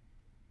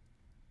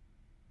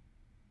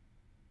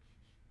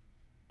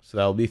 So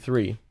that'll be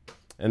 3.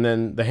 And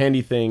then the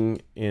handy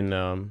thing in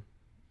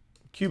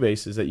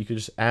Cubase is that you could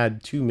just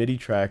add 2 MIDI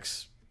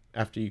tracks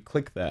after you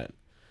click that.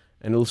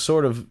 And it'll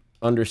sort of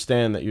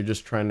understand that you're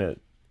just trying to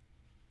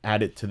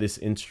add it to this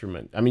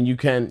instrument. I mean, you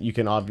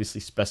can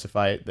obviously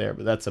specify it there,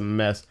 but that's a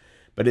mess.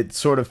 But it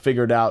sort of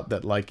figured out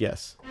that, like,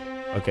 yes.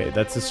 Okay,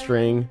 that's a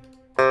string.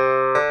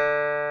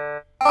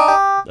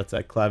 That's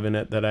that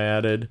clavinet that I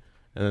added.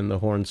 And then the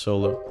horn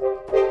solo.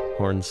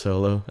 Horn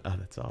solo. Oh,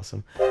 that's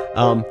awesome.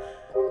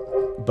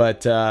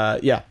 But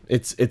yeah,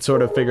 it's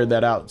sort of figured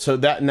that out. So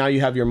that now you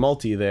have your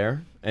multi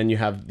there, and you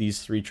have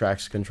these 3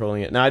 tracks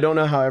controlling it. Now I don't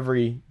know how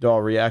every DAW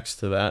reacts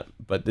to that,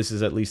 but this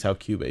is at least how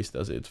Cubase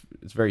does it.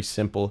 It's very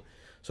simple.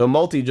 So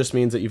multi just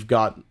means that you've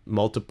got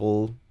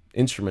multiple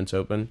instruments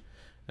open,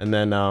 and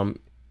then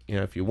you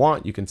know, if you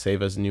want, you can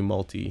save as new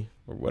multi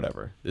or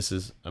whatever. This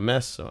is a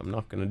mess, so I'm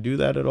not going to do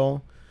that at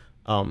all.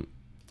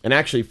 And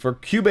actually, for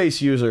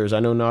Cubase users, I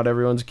know not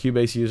everyone's a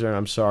Cubase user, and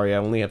I'm sorry, I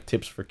only have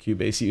tips for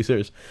Cubase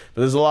users, but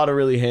there's a lot of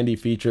really handy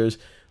features.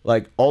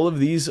 Like, all of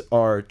these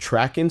are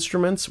track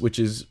instruments, which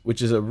is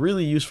a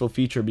really useful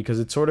feature because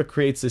it sort of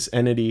creates this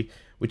entity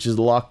which is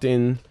locked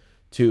in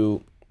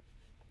to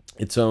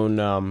its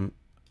own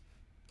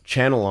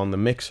channel on the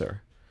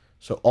mixer.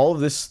 So all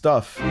of this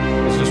stuff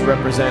is just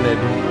represented.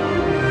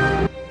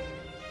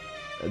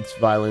 It's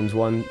violins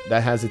 1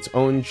 that has its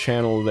own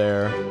channel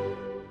there.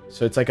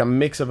 So it's like a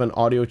mix of an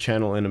audio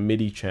channel and a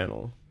MIDI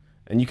channel.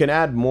 And you can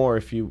add more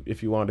if you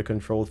want to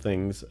control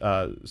things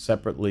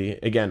separately.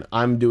 Again,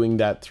 I'm doing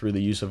that through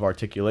the use of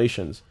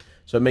articulations.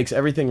 So it makes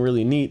everything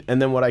really neat.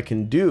 And then what I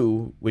can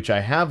do, which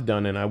I have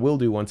done and I will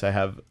do once I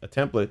have a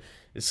template,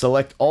 is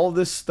select all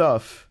this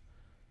stuff,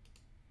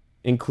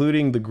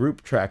 including the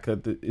group track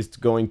that it's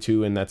going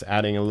to, and that's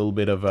adding a little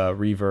bit of a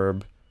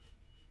reverb,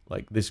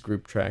 like this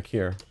group track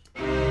here.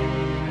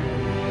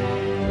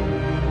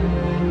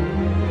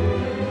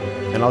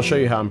 and I'll show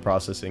you how I'm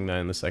processing that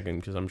in a second,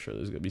 because I'm sure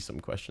there's going to be some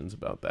questions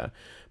about that.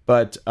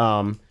 But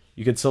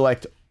you could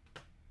select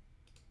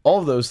all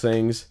of those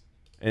things,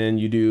 and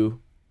you do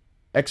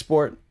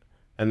export,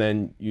 and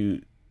then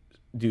you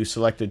do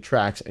selected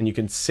tracks, and you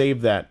can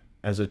save that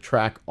as a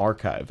track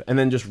archive, and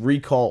then just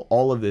recall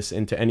all of this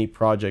into any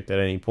project at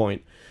any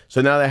point.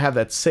 So now that I have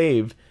that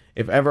saved,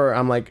 if ever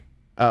I'm like,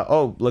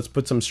 oh, let's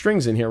put some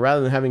strings in here,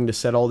 rather than having to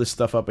set all this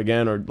stuff up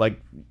again or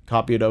like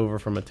copy it over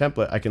from a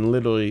template, I can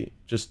literally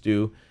just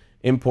do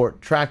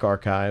import track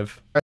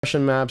archive.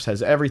 Session maps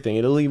has everything.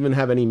 It'll even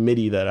have any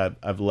MIDI that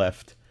I've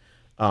left,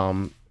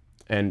 and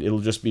it'll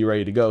just be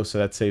ready to go. So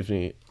that saves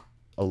me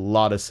a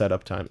lot of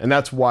setup time, and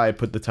that's why I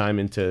put the time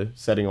into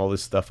setting all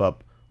this stuff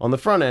up on the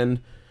front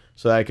end,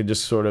 so that I could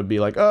just sort of be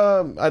like,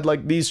 oh, I'd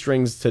like these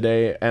strings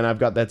today, and I've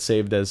got that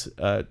saved as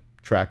a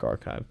track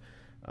archive.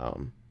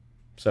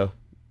 So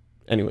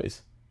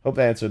anyways, hope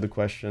that answered the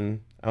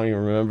question. I don't even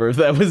remember if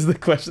that was the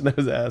question that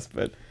was asked,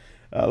 but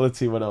let's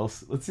see what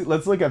else. Let's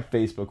look at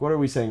Facebook. What are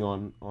we saying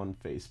on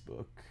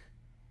Facebook?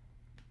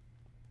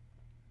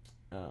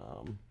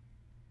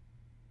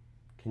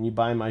 Can you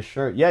buy my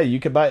shirt? Yeah, you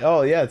could buy.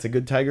 Oh yeah, it's a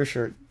Good Tiger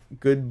shirt.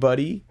 Good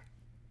buddy,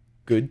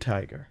 Good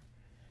Tiger.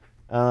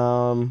 I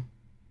don't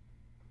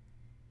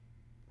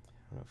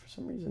know, for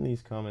some reason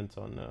these comments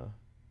on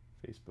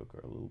Facebook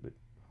are a little bit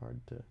hard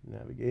to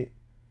navigate.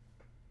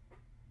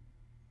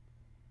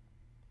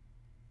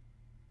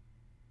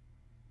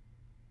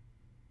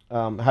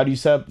 How do you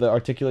set up the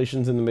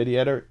articulations in the MIDI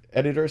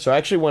editor? So I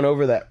actually went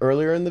over that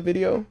earlier in the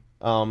video,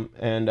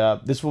 and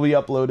this will be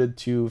uploaded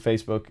to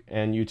Facebook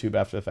and YouTube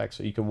after the fact,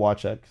 so you can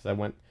watch that, because I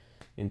went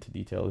into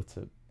detail. It's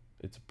a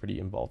pretty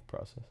involved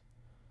process.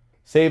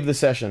 Save the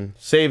session.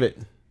 Save it.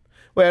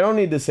 Wait, I don't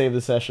need to save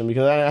the session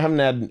because I haven't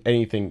had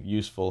anything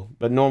useful,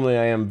 but normally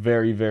I am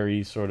very,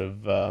 very sort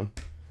of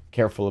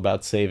careful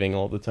about saving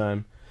all the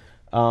time.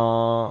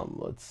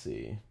 Let's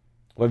see.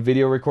 What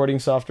video recording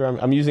software?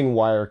 I'm using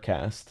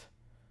Wirecast.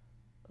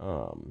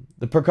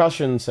 The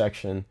percussion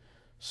section.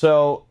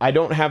 So I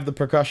don't have the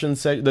percussion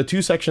the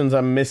two sections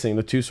I'm missing,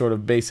 the two sort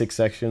of basic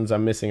sections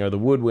I'm missing are the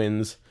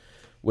woodwinds,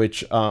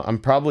 which I'm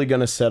probably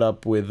going to set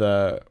up with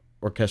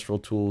Orchestral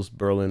Tools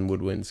Berlin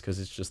woodwinds, because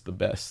it's just the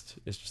best.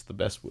 It's just the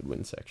best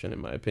woodwind section in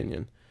my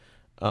opinion,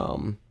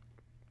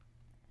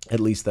 at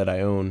least that I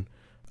own.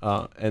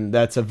 And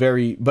that's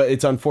but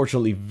it's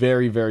unfortunately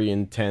very, very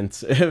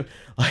intense.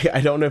 Like,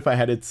 I don't know if I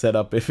had it set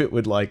up if it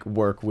would like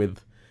work with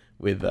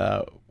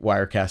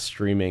Wirecast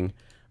streaming,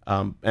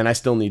 and I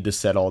still need to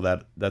set all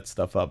that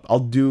stuff up. I'll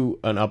do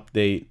an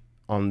update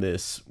on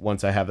this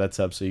once I have that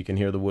set up, so you can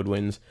hear the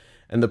woodwinds.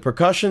 And the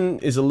percussion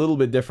is a little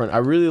bit different. I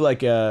really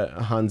like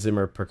a Hans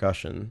Zimmer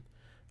percussion.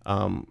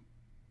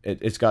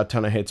 It's got a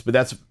ton of hits, but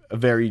that's a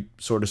very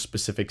sort of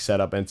specific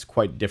setup, and it's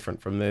quite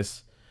different from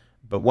this.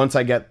 But once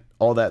I get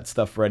all that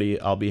stuff ready,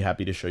 I'll be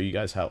happy to show you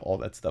guys how all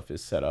that stuff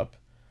is set up.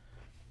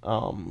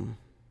 How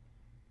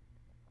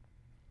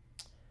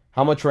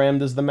much RAM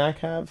does the Mac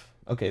have?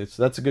 Okay,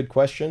 so that's a good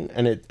question,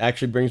 and it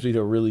actually brings me to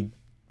a really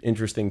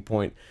interesting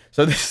point.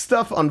 So this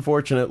stuff,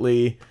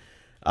 unfortunately,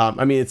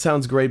 I mean, it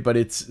sounds great, but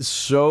it's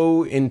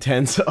so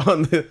intense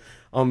on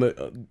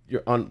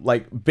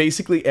like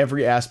basically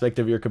every aspect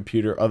of your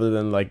computer, other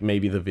than like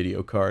maybe the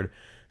video card.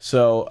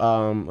 So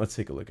let's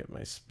take a look at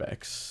my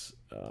specs.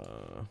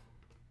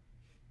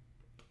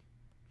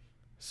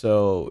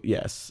 So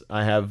yes,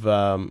 I have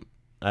the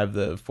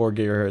 4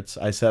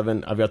 gigahertz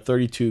i7. I've got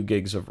 32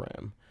 gigs of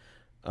RAM.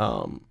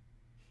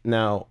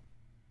 Now,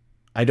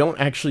 I don't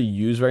actually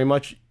use very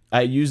much.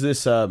 I use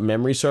this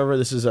memory server.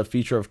 This is a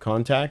feature of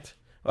Kontakt.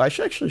 Oh, I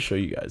should actually show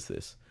you guys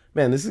this.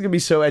 Man, this is gonna be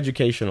so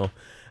educational,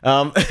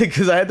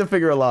 because I had to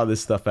figure a lot of this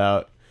stuff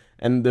out,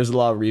 and there's a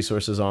lot of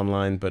resources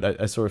online,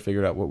 but I sort of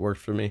figured out what worked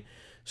for me.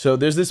 So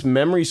there's this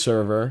memory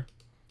server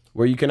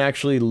where you can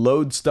actually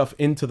load stuff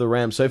into the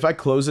RAM. So if I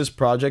close this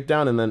project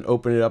down and then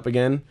open it up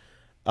again,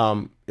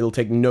 it'll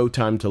take no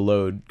time to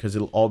load, because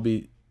it'll all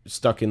be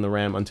stuck in the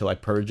RAM until I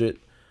purge it.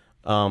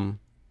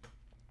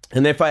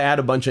 And if I add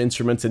a bunch of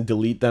instruments and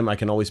delete them, I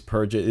can always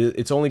purge it.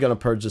 It's only going to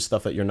purge the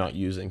stuff that you're not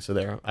using. So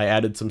there, I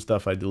added some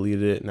stuff, I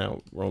deleted it.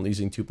 Now we're only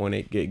using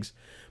 2.8 gigs.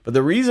 But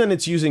the reason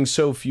it's using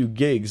so few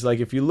gigs,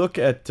 like if you look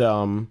at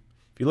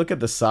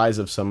the size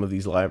of some of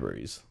these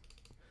libraries,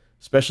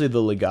 especially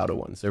the legato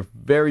ones, they're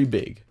very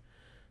big.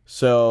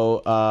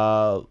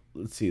 So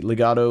let's see,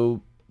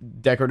 legato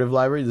decorative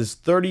library, there's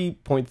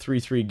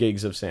 30.33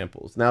 gigs of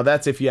samples. Now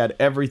that's if you had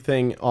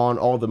everything on,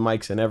 all the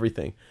mics and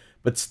everything.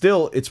 But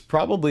still, it's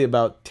probably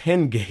about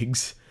 10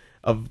 gigs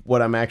of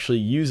what I'm actually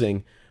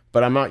using.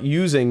 But I'm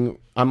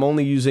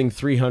only using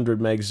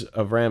 300 megs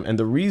of RAM. And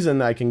the reason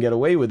I can get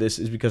away with this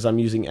is because I'm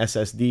using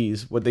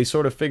SSDs. What they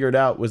sort of figured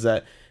out was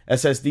that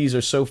SSDs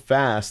are so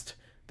fast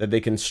that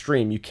they can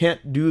stream. You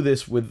can't do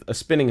this with a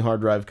spinning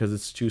hard drive because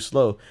it's too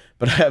slow.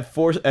 But I have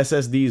 4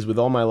 SSDs with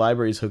all my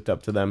libraries hooked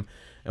up to them.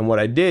 And what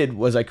I did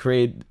was I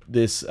created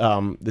this,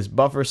 this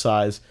buffer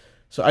size.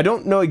 So I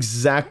don't know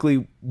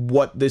exactly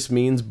what this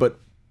means, but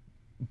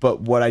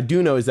what I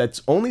do know is that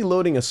it's only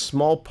loading a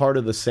small part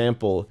of the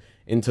sample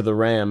into the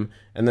RAM,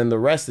 and then the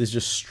rest is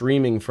just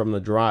streaming from the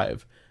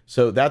drive.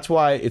 So that's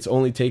why it's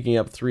only taking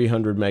up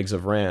 300 megs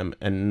of RAM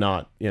and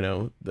not, you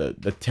know, the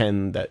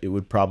 10 that it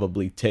would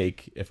probably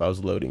take if I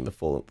was loading the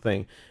full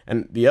thing.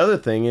 And the other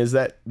thing is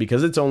that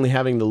because it's only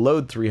having to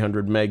load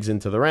 300 megs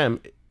into the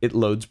RAM, it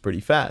loads pretty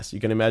fast. You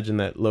can imagine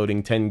that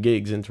loading 10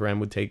 gigs into RAM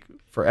would take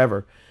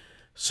forever.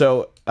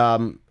 So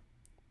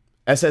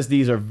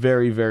SSDs are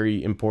very,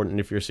 very important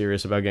if you're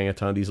serious about getting a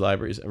ton of these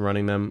libraries and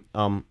running them.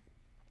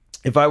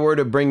 If I were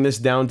to bring this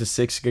down to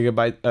 6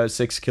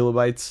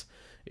 kilobytes,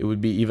 it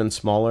would be even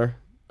smaller,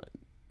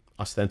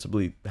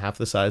 ostensibly half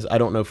the size. I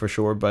don't know for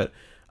sure, but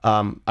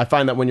I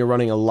find that when you're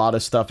running a lot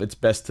of stuff, it's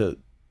best to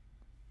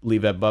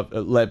leave that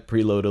let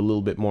preload a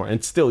little bit more,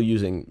 and still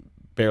using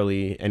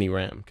barely any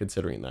RAM,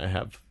 considering that I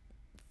have,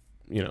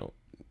 you know,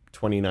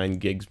 29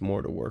 gigs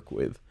more to work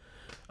with.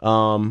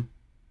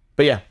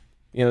 But yeah,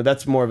 you know,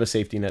 that's more of a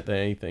safety net than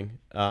anything.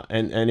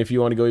 And if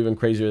you want to go even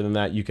crazier than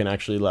that, you can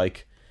actually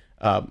like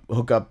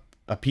hook up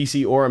a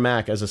PC or a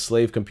Mac as a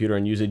slave computer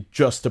and use it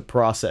just to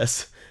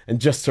process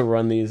and just to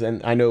run these.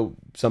 And I know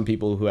some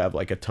people who have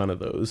like a ton of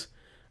those,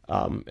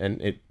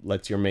 and it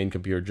lets your main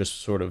computer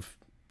just sort of,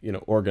 you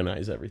know,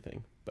 organize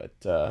everything.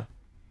 But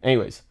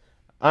anyways,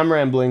 I'm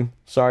rambling.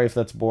 Sorry if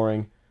that's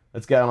boring.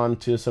 Let's get on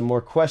to some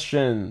more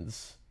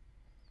questions.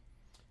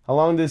 How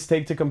long did this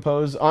take to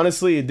compose?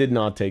 Honestly, it did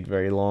not take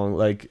very long.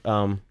 Like,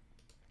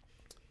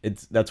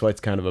 that's why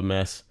it's kind of a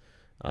mess.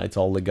 It's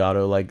all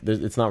legato. Like,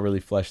 it's not really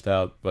fleshed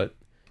out, but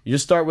you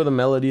just start with a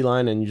melody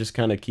line and you just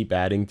kind of keep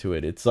adding to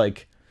it. It's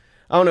like,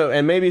 I don't know,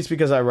 and maybe it's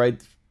because I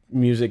write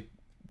music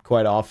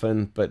quite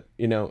often, but,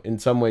 you know, in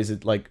some ways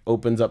it like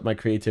opens up my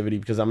creativity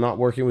because I'm not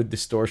working with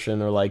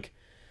distortion or like,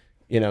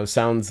 you know,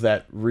 sounds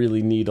that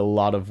really need a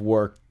lot of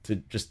work to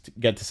just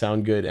get to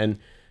sound good. And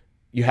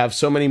you have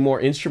so many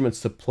more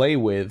instruments to play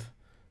with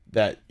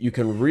that you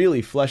can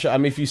really flesh out. I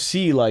mean, if you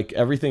see like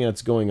everything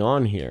that's going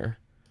on here,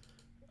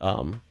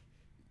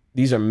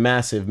 these are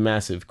massive,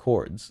 massive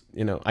chords.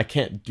 You know, I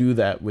can't do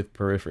that with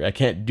periphery. I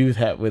can't do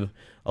that with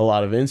a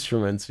lot of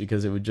instruments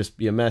because it would just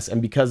be a mess.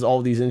 And because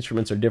all these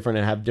instruments are different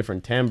and have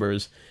different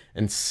timbres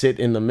and sit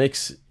in the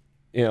mix,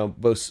 you know,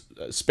 both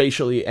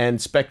spatially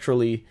and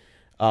spectrally,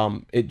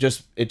 it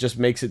just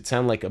makes it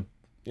sound like a,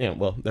 you know,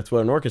 well, that's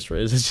what an orchestra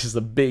is. It's just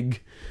a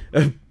big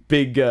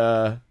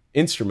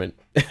instrument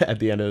at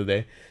the end of the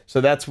day. So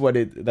that's what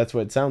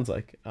it sounds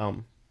like.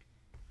 All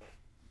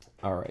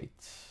right.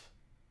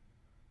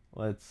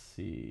 Let's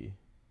see.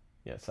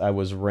 Yes, I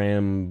was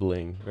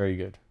rambling. Very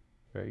good.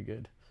 Very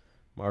good.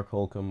 Mark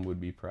Holcomb would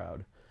be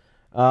proud.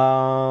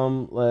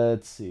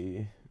 Let's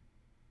see.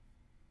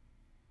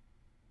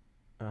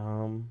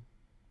 Do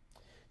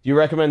you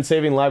recommend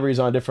saving libraries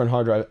on a different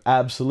hard drive?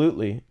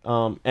 Absolutely.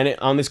 And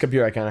on this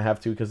computer, I kind of have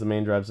to because the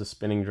main drive's a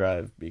spinning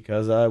drive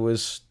because I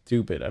was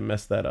stupid. I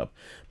messed that up.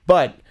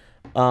 But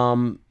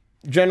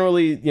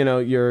generally, you know,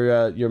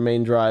 your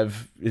main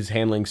drive is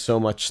handling so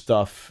much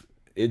stuff.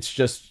 It's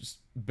just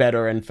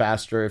better and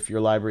faster if your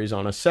library is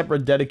on a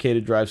separate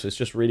dedicated drive, so it's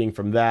just reading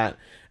from that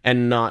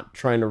and not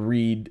trying to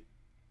read,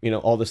 you know,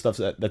 all the stuff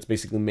that's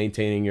basically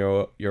maintaining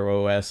your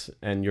OS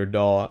and your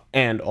DAW,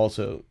 and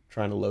also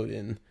trying to load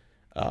in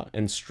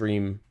and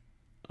stream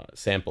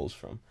samples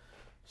from.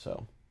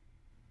 So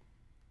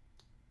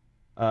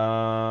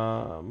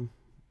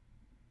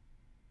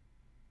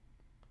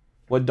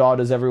what DAW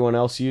does everyone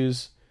else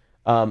use?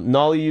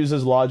 Nolly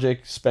uses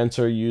Logic,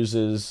 Spencer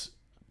uses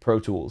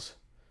Pro Tools.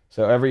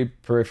 So every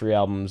Periphery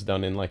album's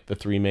done in like the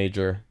 3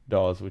 major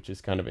DAWs, which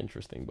is kind of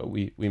interesting, but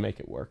we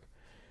make it work.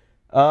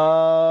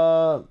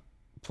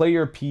 Play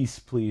your piece,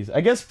 please.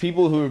 I guess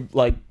people who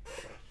like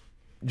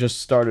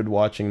just started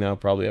watching now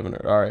probably haven't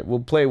heard. All right, we'll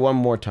play one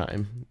more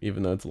time,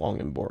 even though it's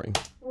long and boring.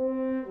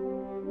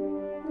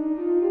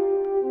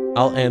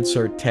 I'll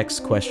answer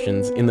text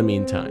questions in the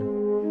meantime.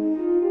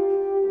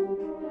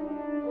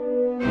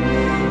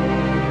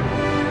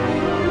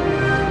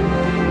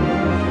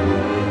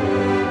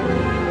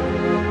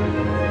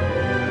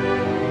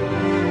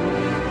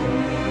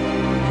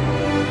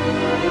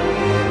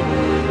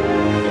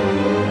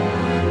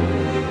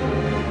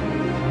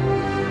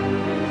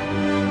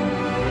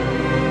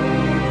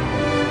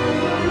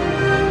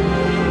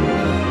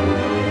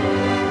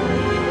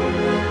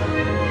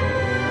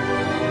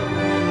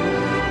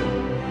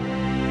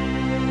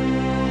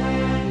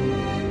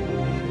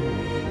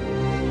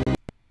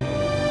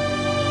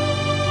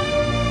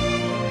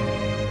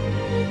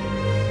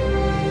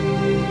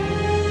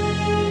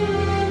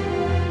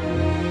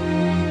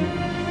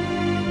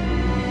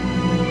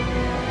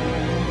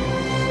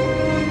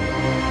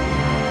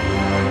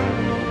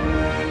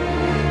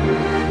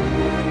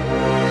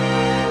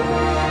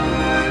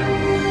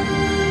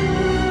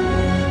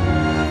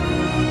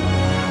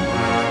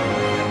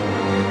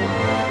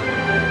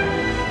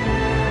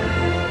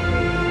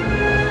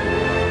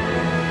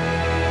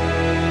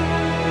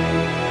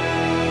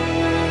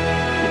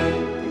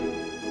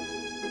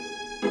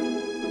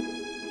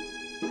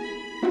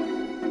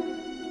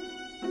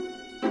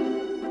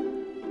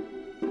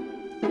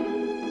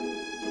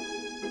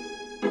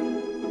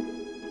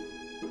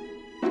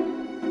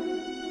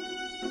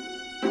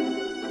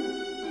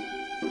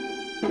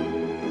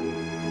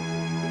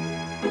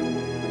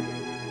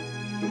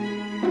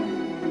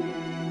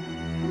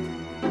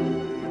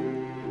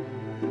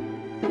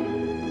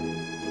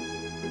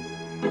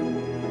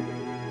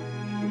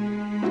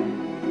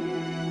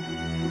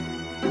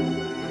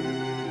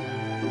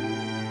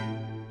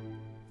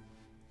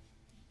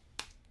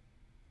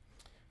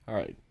 All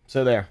right.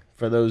 So there,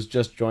 for those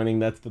just joining,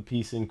 that's the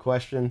piece in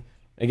question.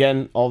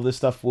 Again, all this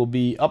stuff will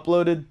be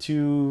uploaded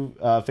to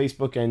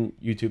Facebook and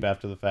YouTube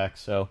after the fact,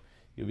 so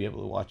you'll be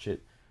able to watch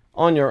it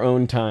on your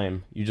own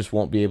time. You just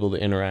won't be able to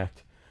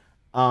interact.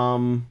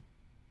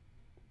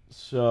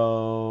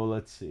 So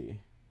let's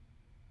see.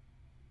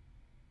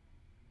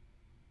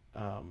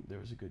 There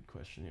was a good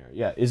question here.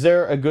 Yeah, is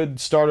there a good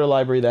starter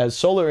library that has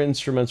solo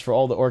instruments for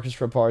all the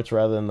orchestra parts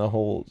rather than the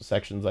whole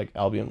sections like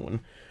Albion 1?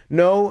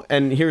 No,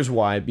 and here's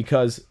why.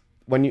 Because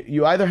when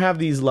you either have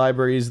these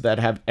libraries that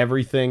have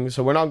everything,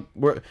 so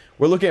we're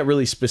looking at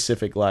really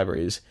specific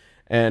libraries,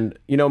 and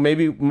you know,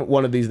 maybe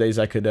one of these days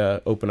I could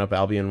open up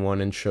Albion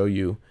 1 and show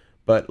you,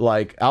 but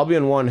like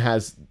Albion 1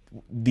 has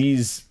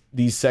these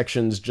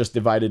sections just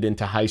divided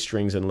into high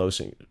strings and low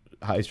strings.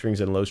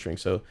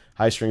 So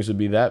high strings would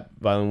be that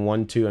violin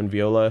 1, 2, and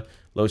viola.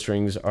 Low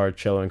strings are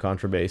cello and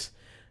contrabass,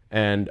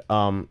 and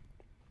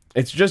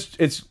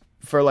it's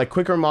for like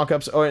quicker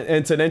mock-ups, and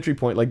it's an entry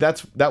point. Like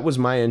that was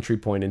my entry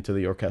point into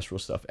the orchestral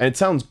stuff, and it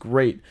sounds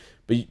great,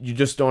 but you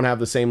just don't have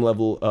the same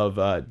level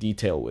of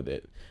detail with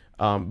it.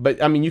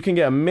 But I mean, you can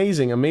get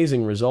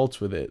amazing results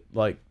with it.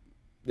 Like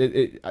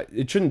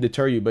it shouldn't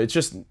deter you, but it's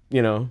just,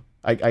 you know,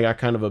 I got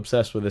kind of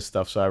obsessed with this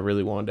stuff, so I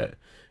really wanted to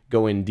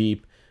go in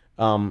deep.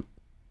 You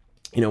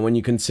know, when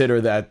you consider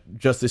that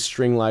just this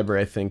string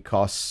library, I think,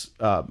 costs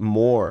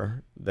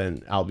more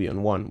than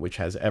Albion 1, which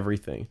has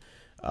everything.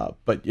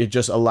 But it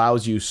just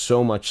allows you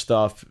so much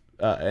stuff,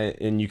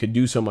 and you could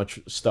do so much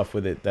stuff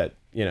with it that,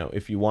 you know,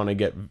 if you want to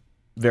get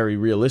very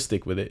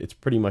realistic with it, it's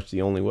pretty much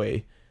the only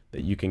way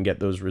that you can get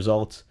those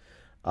results.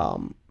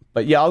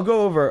 But yeah, I'll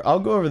go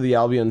over the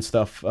Albion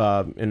stuff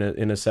in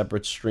a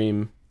separate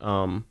stream,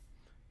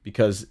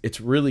 because it's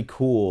really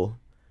cool.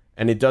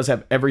 And it does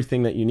have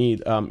everything that you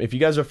need. If you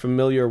guys are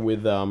familiar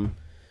with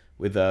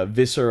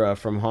Viscera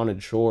from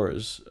Haunted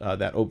Shores,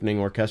 that opening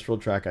orchestral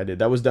track I did,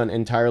 that was done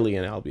entirely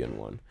in Albion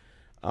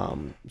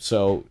 1.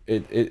 So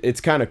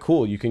it's kind of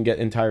cool. You can get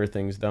entire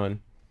things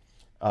done.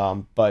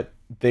 But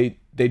they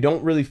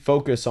don't really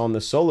focus on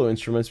the solo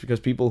instruments, because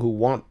people who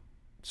want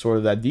sort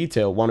of that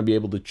detail want to be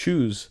able to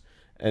choose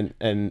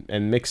and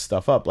mix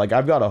stuff up. Like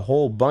I've got a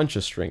whole bunch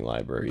of string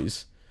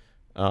libraries.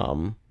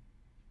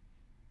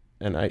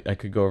 And I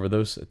could go over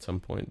those at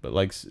some point, but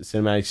like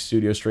Cinematic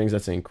Studio Strings,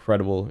 that's an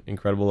incredible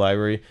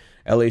library.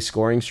 LA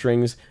Scoring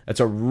Strings, that's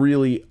a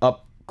really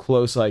up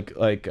close,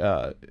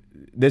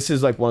 this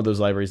is like one of those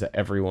libraries that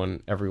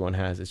everyone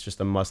has. It's just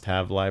a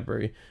must-have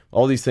library.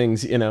 All these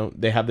things, you know,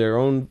 they have their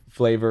own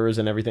flavors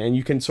and everything, and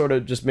you can sort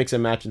of just mix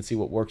and match and see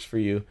what works for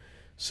you.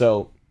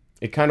 So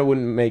it kind of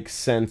wouldn't make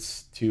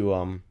sense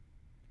to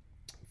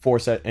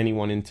force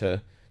anyone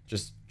into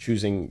just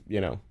choosing, you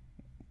know,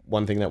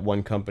 one thing that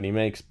one company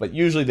makes, but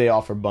usually they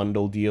offer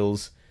bundle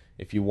deals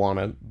if you want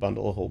to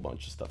bundle a whole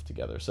bunch of stuff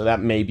together. So that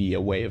may be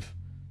a way of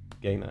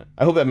getting that.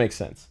 I hope that makes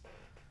sense.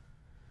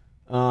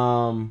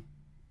 The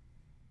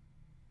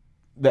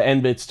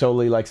N-Bit's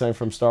totally like something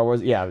from Star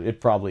Wars. Yeah,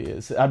 it probably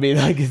is. I mean,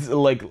 like, it's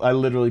like I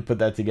literally put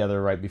that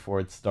together right before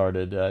it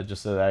started,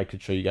 just so that I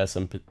could show you guys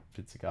some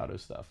pizzicato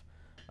stuff.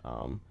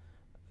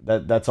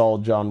 That's all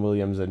John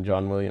Williams, and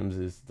John Williams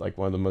is like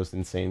one of the most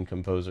insane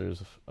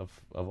composers of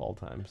all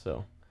time.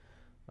 So.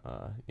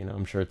 You know,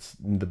 I'm sure it's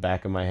in the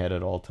back of my head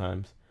at all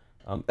times.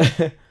 All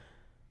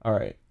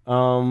right.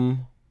 How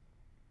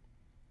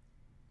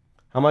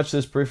much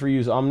does Periphery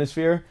use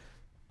Omnisphere?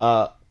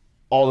 All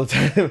the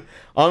time.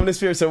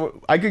 Omnisphere.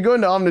 So I could go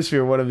into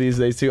Omnisphere one of these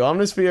days too.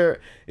 Omnisphere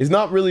is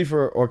not really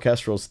for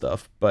orchestral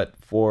stuff, but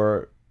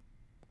for,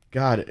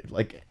 God,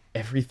 like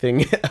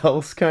everything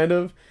else, kind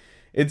of.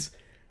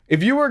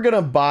 If you were going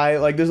to buy,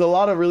 like, there's a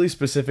lot of really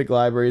specific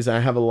libraries, and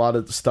I have a lot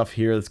of stuff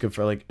here that's good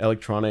for, like,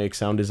 electronic,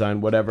 sound design,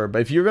 whatever.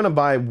 But if you're going to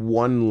buy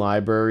one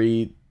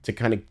library to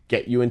kind of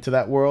get you into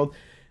that world,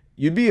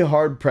 you'd be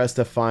hard-pressed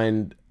to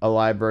find a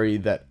library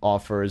that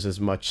offers as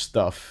much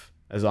stuff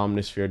as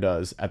Omnisphere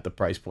does at the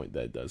price point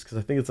that it does. Because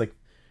I think it's, like,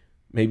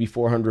 maybe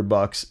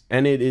 $400.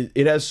 And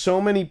it has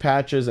so many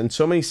patches and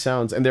so many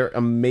sounds, and they're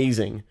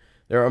amazing.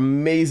 They're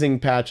amazing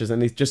patches,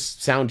 and they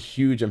just sound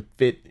huge and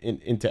fit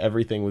into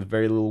everything with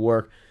very little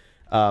work.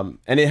 And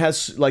it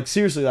has, like,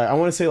 seriously, like, I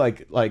want to say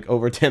like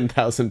over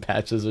 10,000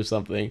 patches or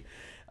something.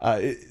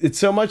 It's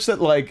so much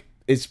that, like,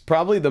 it's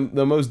probably the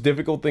most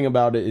difficult thing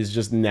about it is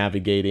just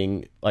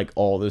navigating, like,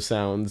 all the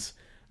sounds.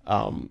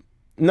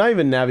 Not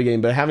even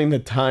navigating, but having the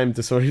time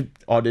to sort of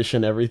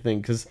audition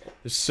everything, because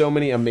there's so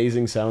many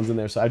amazing sounds in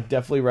there. So I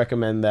definitely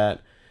recommend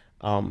that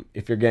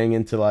if you're getting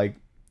into, like,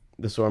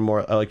 the sort of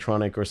more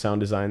electronic or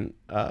sound design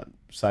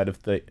side of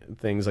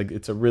things. Like,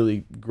 it's a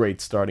really great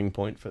starting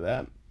point for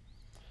that.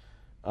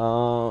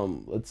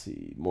 Let's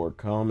see, more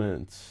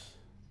comments.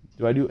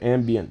 Do I do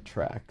ambient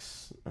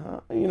tracks?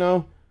 You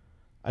know,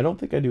 I don't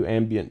think I do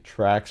ambient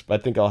tracks,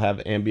 but I think I'll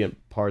have ambient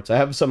parts. I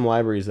have some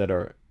libraries that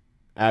are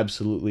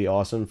absolutely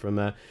awesome from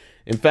that.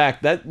 In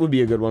fact, that would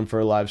be a good one for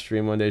a live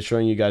stream one day,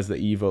 showing you guys the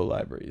Evo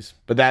libraries.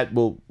 But that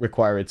will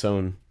require its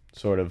own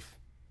sort of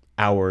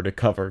hour to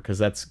cover, because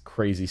that's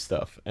crazy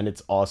stuff, and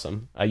it's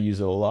awesome. I use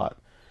it a lot.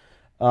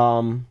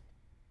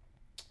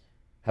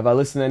 Have I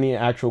listened to any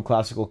actual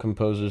classical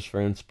composers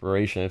for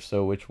inspiration? If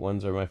so, which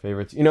ones are my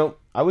favorites? You know,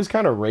 I was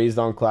kind of raised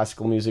on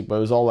classical music, but it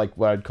was all like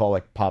what I'd call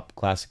like pop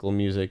classical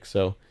music.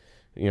 So,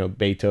 you know,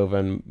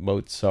 Beethoven,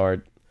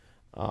 Mozart.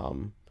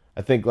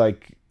 I think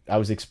like I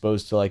was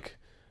exposed to like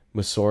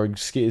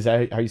Mussorgsky. Is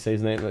that how you say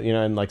his name? You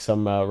know, and like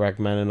some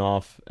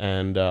Rachmaninoff,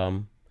 and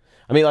I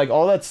mean, like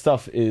all that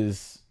stuff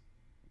is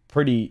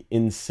pretty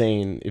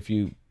insane if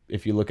you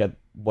look at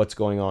what's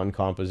going on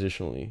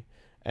compositionally.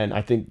 And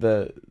I think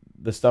the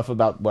stuff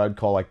about what I'd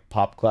call like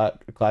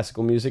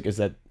classical music is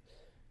that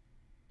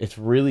it's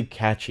really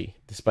catchy,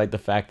 despite the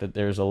fact that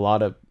there's a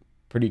lot of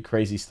pretty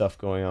crazy stuff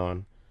going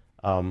on,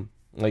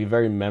 like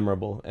very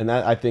memorable. And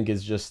that I think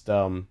is just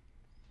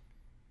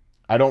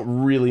I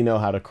don't really know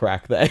how to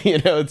crack that. You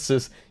know, it's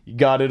just you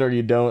got it or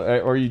you don't,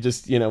 or you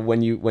just you know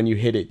when you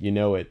hit it, you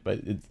know it. But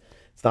it's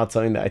not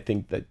something that I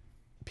think that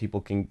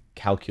people can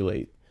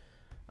calculate.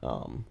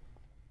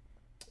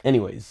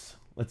 Anyways,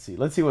 let's see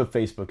what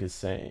Facebook is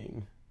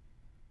saying.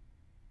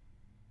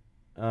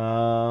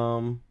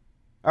 All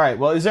right.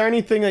 Well, is there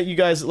anything that you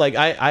guys like?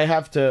 I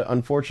have to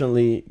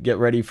unfortunately get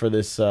ready for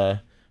this. I'm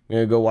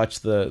gonna go watch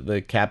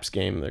the Caps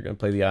game. They're gonna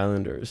play the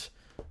Islanders.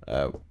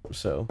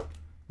 So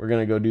we're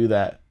gonna go do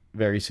that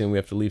very soon. We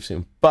have to leave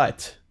soon.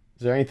 But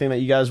is there anything that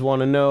you guys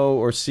want to know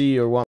or see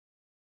or want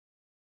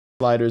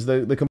sliders?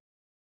 The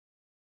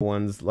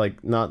ones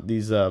like not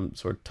these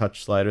sort of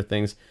touch slider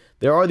things.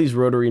 There are these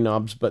rotary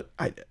knobs, but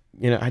I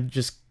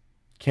just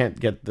can't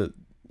get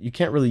you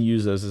can't really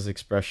use those as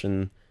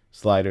expression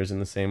sliders in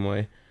the same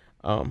way.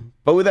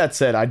 But with that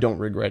said, I don't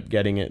regret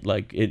getting it.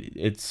 Like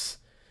it's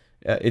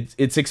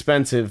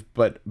expensive,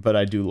 but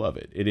I do love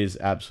it. It is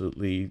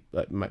absolutely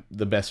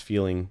the best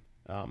feeling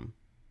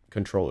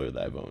controller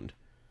that I've owned.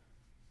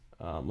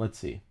 Let's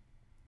see.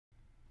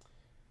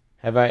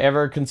 Have I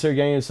ever considered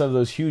getting into some of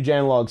those huge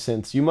analog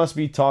synths? You must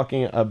be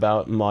talking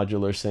about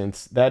modular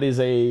synths. That is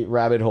a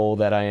rabbit hole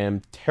that I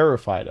am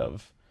terrified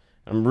of.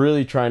 I'm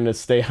really trying to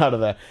stay out of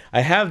that.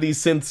 I have these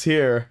synths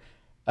here,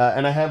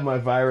 and I have my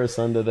virus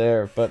under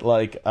there, but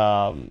like,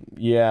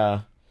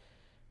 yeah.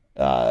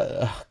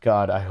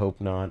 God, I hope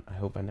not. I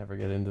hope I never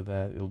get into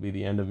that. It'll be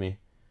the end of me.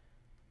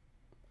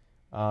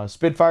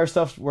 Spitfire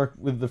stuff work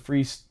with the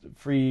free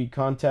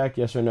Kontakt,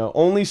 yes or no?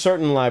 Only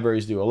certain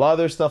libraries do. A lot of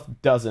their stuff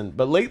doesn't.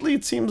 But lately,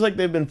 it seems like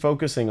they've been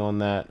focusing on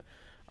that.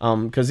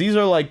 Because these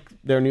are like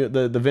their new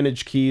the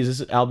vintage keys.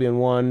 This is Albion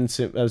 1,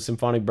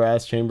 Symphonic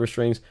brass, chamber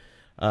strings.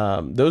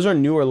 Those are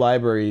newer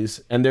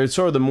libraries, and they're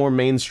sort of the more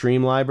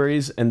mainstream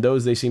libraries, and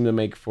those they seem to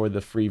make for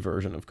the free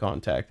version of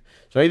Kontakt.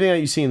 So anything that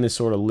you see in this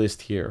sort of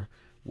list here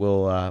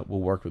will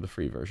work with the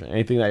free version.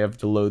 Anything that you have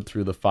to load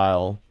through the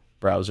file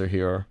browser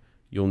here,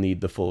 you'll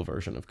need the full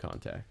version of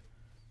Kontakt.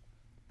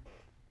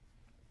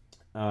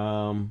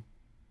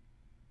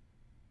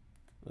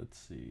 Let's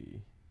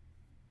see.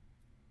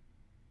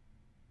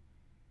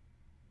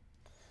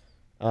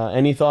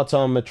 Any thoughts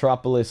on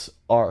Metropolis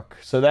Arc?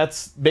 So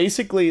that's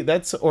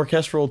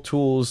orchestral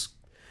tools.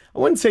 I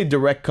wouldn't say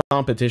direct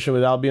competition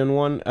with Albion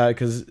 1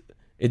 because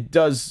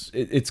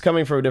it's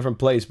coming from a different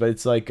place, but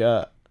it's like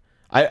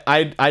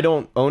I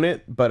don't own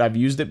it, but I've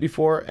used it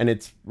before, and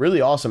it's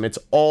really awesome. It's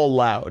all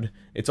loud.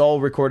 It's all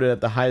recorded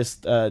at the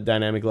highest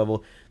dynamic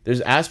level.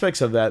 There's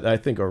aspects of that I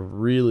think are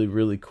really,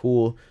 really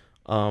cool.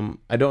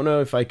 I don't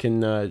know if I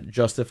can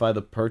justify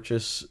the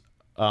purchase,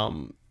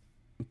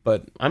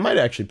 but I might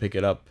actually pick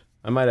it up.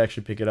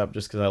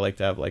 Just because I like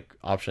to have like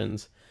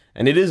options.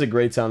 And it is a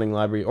great sounding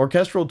library.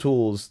 Orchestral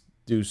tools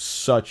do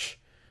such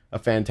a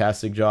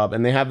fantastic job.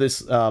 And they have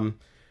this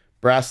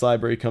brass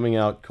library coming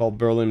out called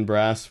Berlin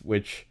Brass,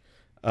 which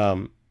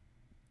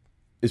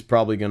is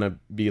probably gonna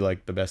be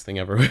like the best thing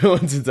ever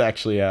once it's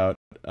actually out.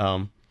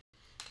 And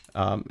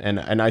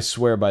I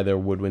swear by their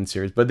Woodwind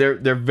series, but they're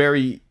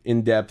very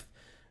in depth.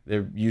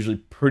 They're usually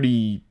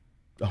pretty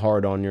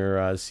hard on your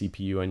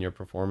CPU and your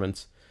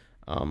performance.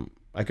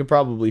 I could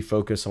probably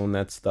focus on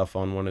that stuff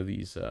on one of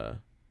these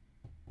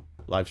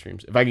live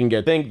streams if I can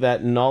get. I think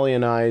that Nolly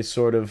and I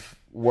sort of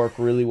work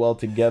really well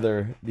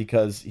together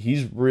because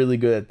he's really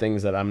good at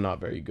things that I'm not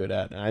very good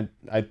at, and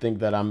I think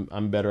that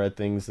I'm better at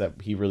things that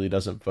he really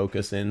doesn't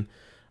focus in.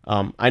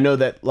 I know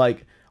that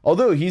like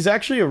although he's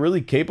actually a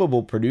really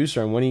capable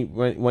producer, and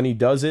when he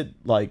does it,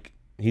 like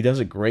he does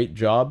a great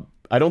job.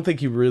 I don't think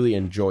he really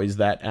enjoys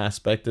that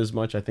aspect as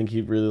much. I think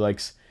he really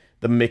likes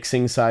the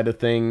mixing side of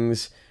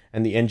things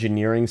and the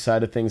engineering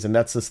side of things, and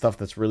that's the stuff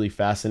that's really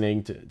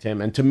fascinating to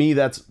him. And to me,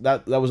 that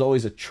was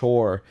always a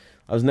chore.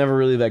 I was never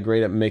really that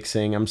great at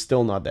mixing. I'm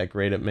still not that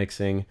great at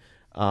mixing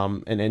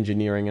and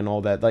engineering and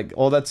all that. Like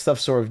all that stuff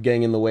sort of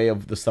getting in the way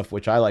of the stuff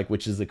which I like,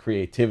 which is the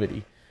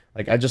creativity.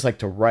 Like I just like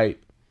to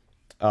write.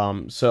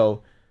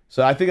 So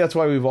I think that's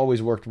why we've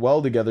always worked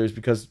well together, is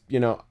because,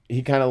 you know,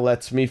 he kind of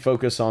lets me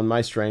focus on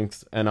my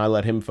strengths and I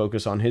let him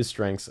focus on his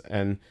strengths,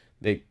 and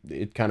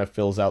it kind of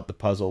fills out the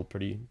puzzle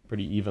pretty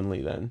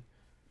evenly then.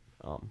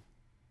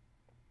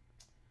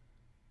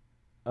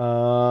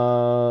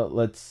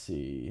 Let's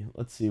see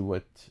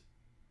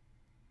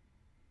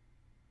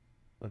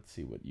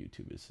what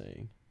YouTube is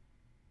saying.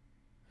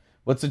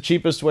 What's the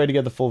cheapest way to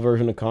get the full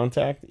version of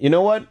Kontakt? You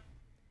know what?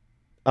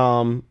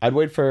 I'd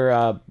wait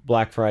for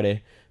Black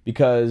Friday,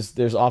 because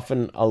there's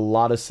often a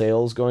lot of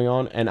sales going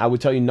on, and I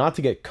would tell you not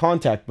to get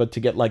Kontakt, but to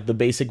get like the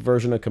basic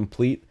version of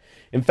Complete.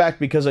 In fact,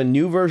 because a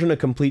new version of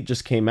Complete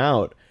just came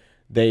out,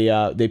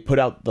 they put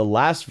out the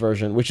last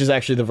version, which is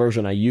actually the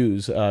version I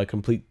use,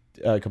 Complete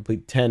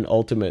 10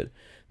 Ultimate.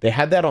 They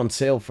had that on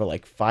sale for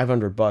like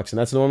 $500, and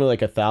that's normally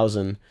like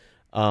 $1,000.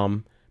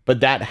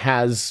 But that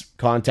has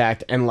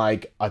Kontakt and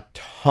like a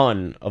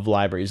ton of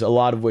libraries, a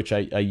lot of which I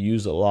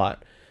use a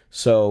lot.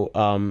 So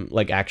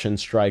like Action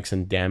Strikes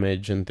and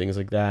Damage and things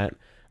like that.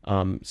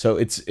 So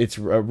it's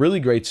a really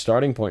great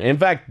starting point. In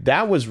fact,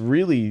 that was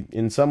really,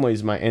 in some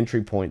ways, my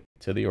entry point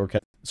to the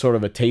orchestra, sort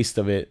of a taste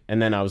of it.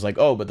 And then I was like,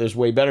 oh, but there's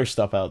way better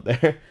stuff out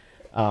there.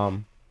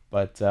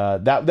 But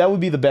that would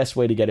be the best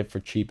way to get it for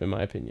cheap, in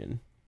my opinion.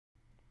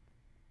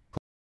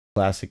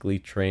 Classically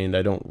trained.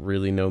 I don't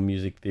really know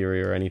music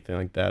theory or anything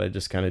like that. I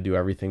just kind of do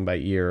everything by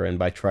ear and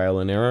by trial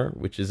and error,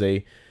 which is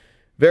a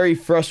very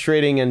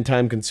frustrating and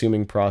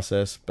time-consuming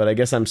process. But I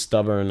guess I'm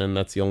stubborn, and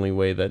that's the only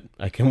way that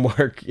I can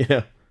work, you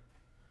know.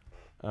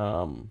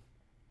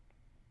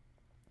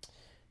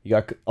 You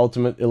got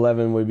Ultimate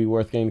 11 would be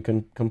worth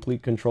getting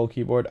Complete Control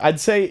Keyboard. I'd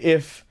say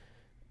if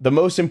the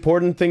most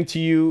important thing to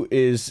you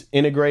is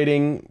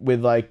integrating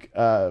with like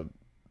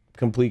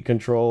Complete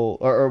Control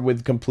or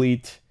with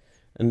Complete,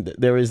 and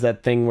there is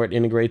that thing where it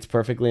integrates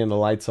perfectly and the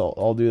lights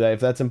all do that. If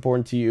that's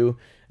important to you,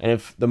 and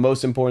if the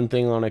most important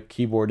thing on a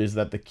keyboard is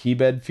that the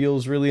keybed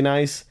feels really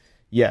nice,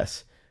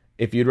 yes.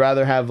 If you'd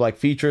rather have like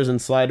features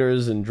and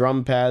sliders and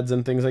drum pads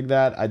and things like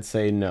that, I'd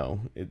say no.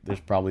 There's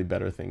probably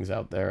better things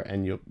out there,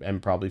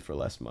 and probably for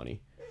less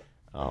money.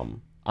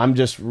 I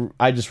just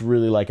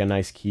really like a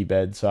nice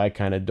keybed, so I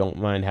kind of don't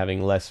mind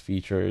having less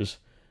features.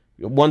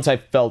 Once I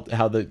felt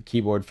how the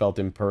keyboard felt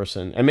in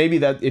person, and maybe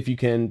that if you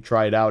can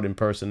try it out in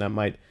person, that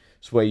might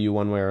sway you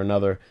one way or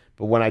another.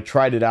 But when I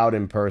tried it out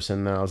in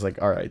person, then I was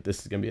like, all right, this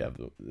is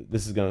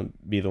gonna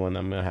be the one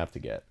I'm gonna have to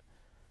get.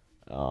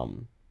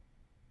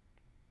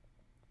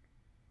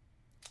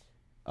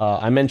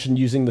 I mentioned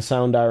using the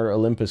Soundire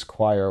Olympus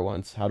choir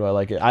once. How do I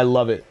like it? I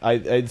love it.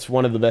 It's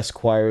one of the best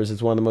choirs.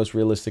 It's one of the most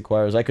realistic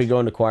choirs. I could go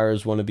into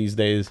choirs one of these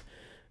days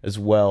as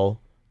well,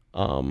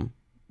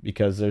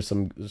 because there's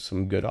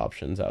some good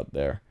options out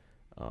there.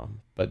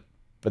 But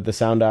the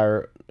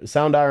Soundire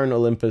and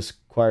Olympus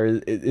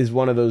choir is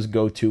one of those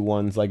go-to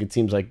ones. Like, it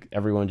seems like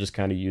everyone just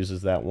kind of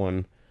uses that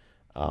one,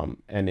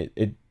 and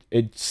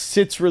it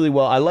sits really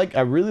well. I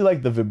really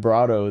like the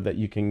vibrato that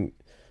you can.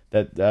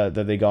 That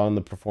they got on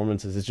the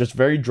performances. It's just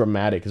very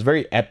dramatic. It's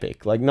very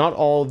epic. Like, not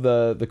all of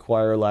the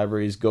choir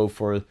libraries go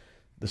for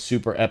the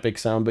super epic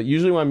sound, but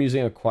usually when I'm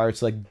using a choir,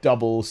 it's like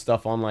double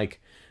stuff on like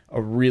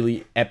a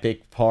really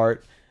epic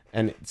part,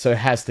 and so it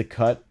has to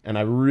cut. And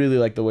I really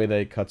like the way that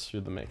it cuts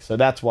through the mix. So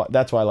that's why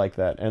I like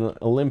that. And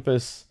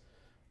Olympus,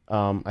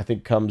 I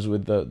think, comes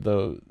with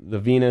the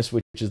Venus,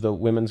 which is the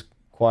women's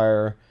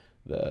choir,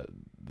 the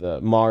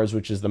Mars,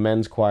 which is the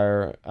men's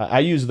choir.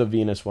 I use the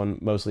Venus one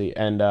mostly,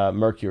 and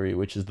Mercury,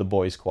 which is the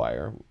boys'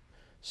 choir.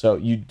 So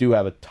you do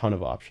have a ton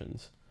of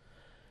options.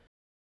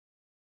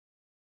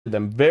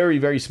 Them very,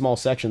 very small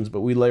sections,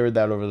 but we layered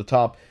that over the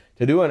top.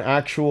 To do an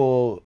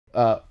actual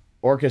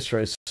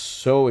orchestra is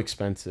so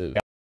expensive.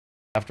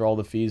 After all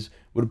the fees,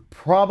 would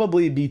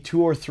probably be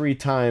 2 or 3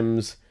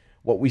 times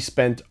what we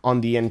spent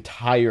on the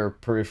entire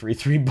Periphery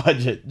 3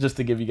 budget, just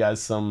to give you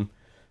guys some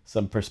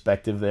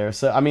perspective there.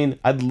 So I mean,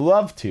 I'd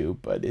love to,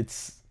 but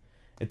it's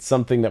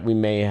something that we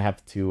may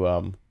have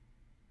to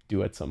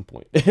do at some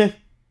point.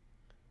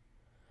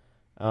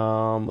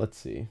 Let's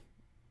see.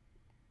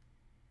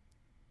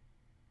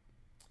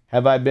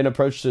 Have I been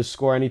approached to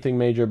score anything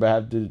major but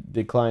have to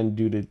decline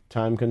due to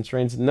time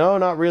constraints? No,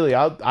 not really.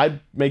 I'd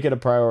make it a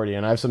priority,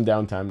 and I have some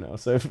downtime now,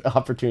 so if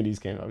opportunities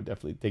came, I would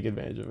definitely take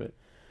advantage of it.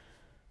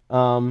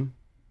 All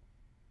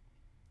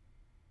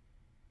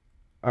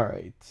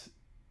right.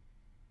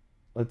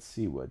 Let's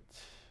see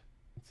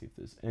if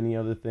there's any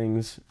other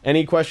things.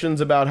 Any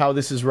questions about how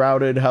this is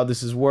routed, how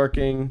this is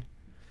working,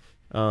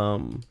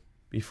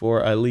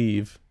 before I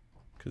leave,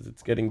 because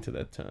it's getting to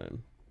that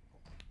time.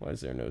 Why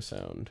is there no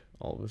sound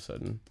all of a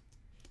sudden?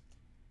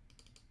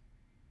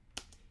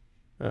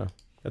 Oh,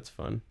 that's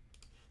fun.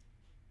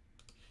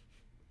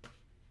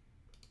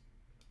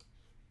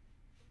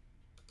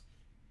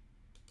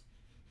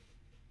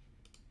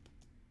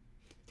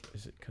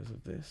 Is it because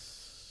of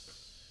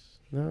this?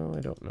 No, I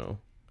don't know.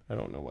 I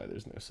don't know why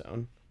there's no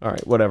sound. All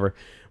right, whatever.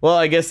 Well,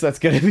 I guess that's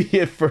going to be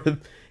it for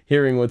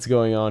hearing what's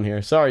going on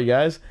here. Sorry,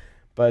 guys,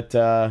 but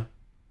I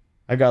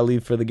got to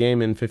leave for the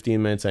game in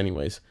 15 minutes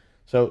anyways.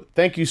 So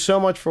thank you so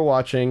much for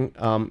watching.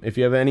 If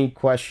you have any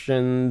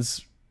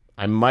questions,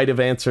 I might have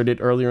answered it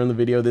earlier in the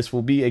video. This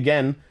will be,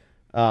 again,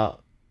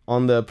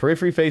 on the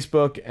Periphery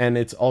Facebook, and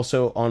it's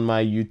also on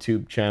my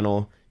YouTube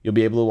channel. You'll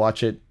be able to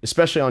watch it,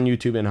 especially on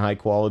YouTube, in high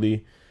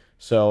quality.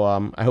 So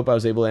I hope I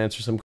was able to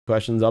answer some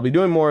questions. I'll be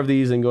doing more of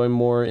these and going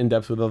more in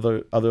depth with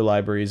other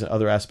libraries and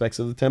other aspects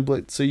of the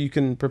template, so you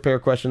can prepare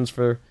questions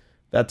for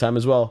that time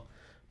as well.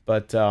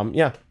 But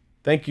yeah,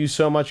 Thank you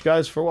so much,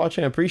 guys, for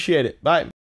watching. I appreciate it. Bye.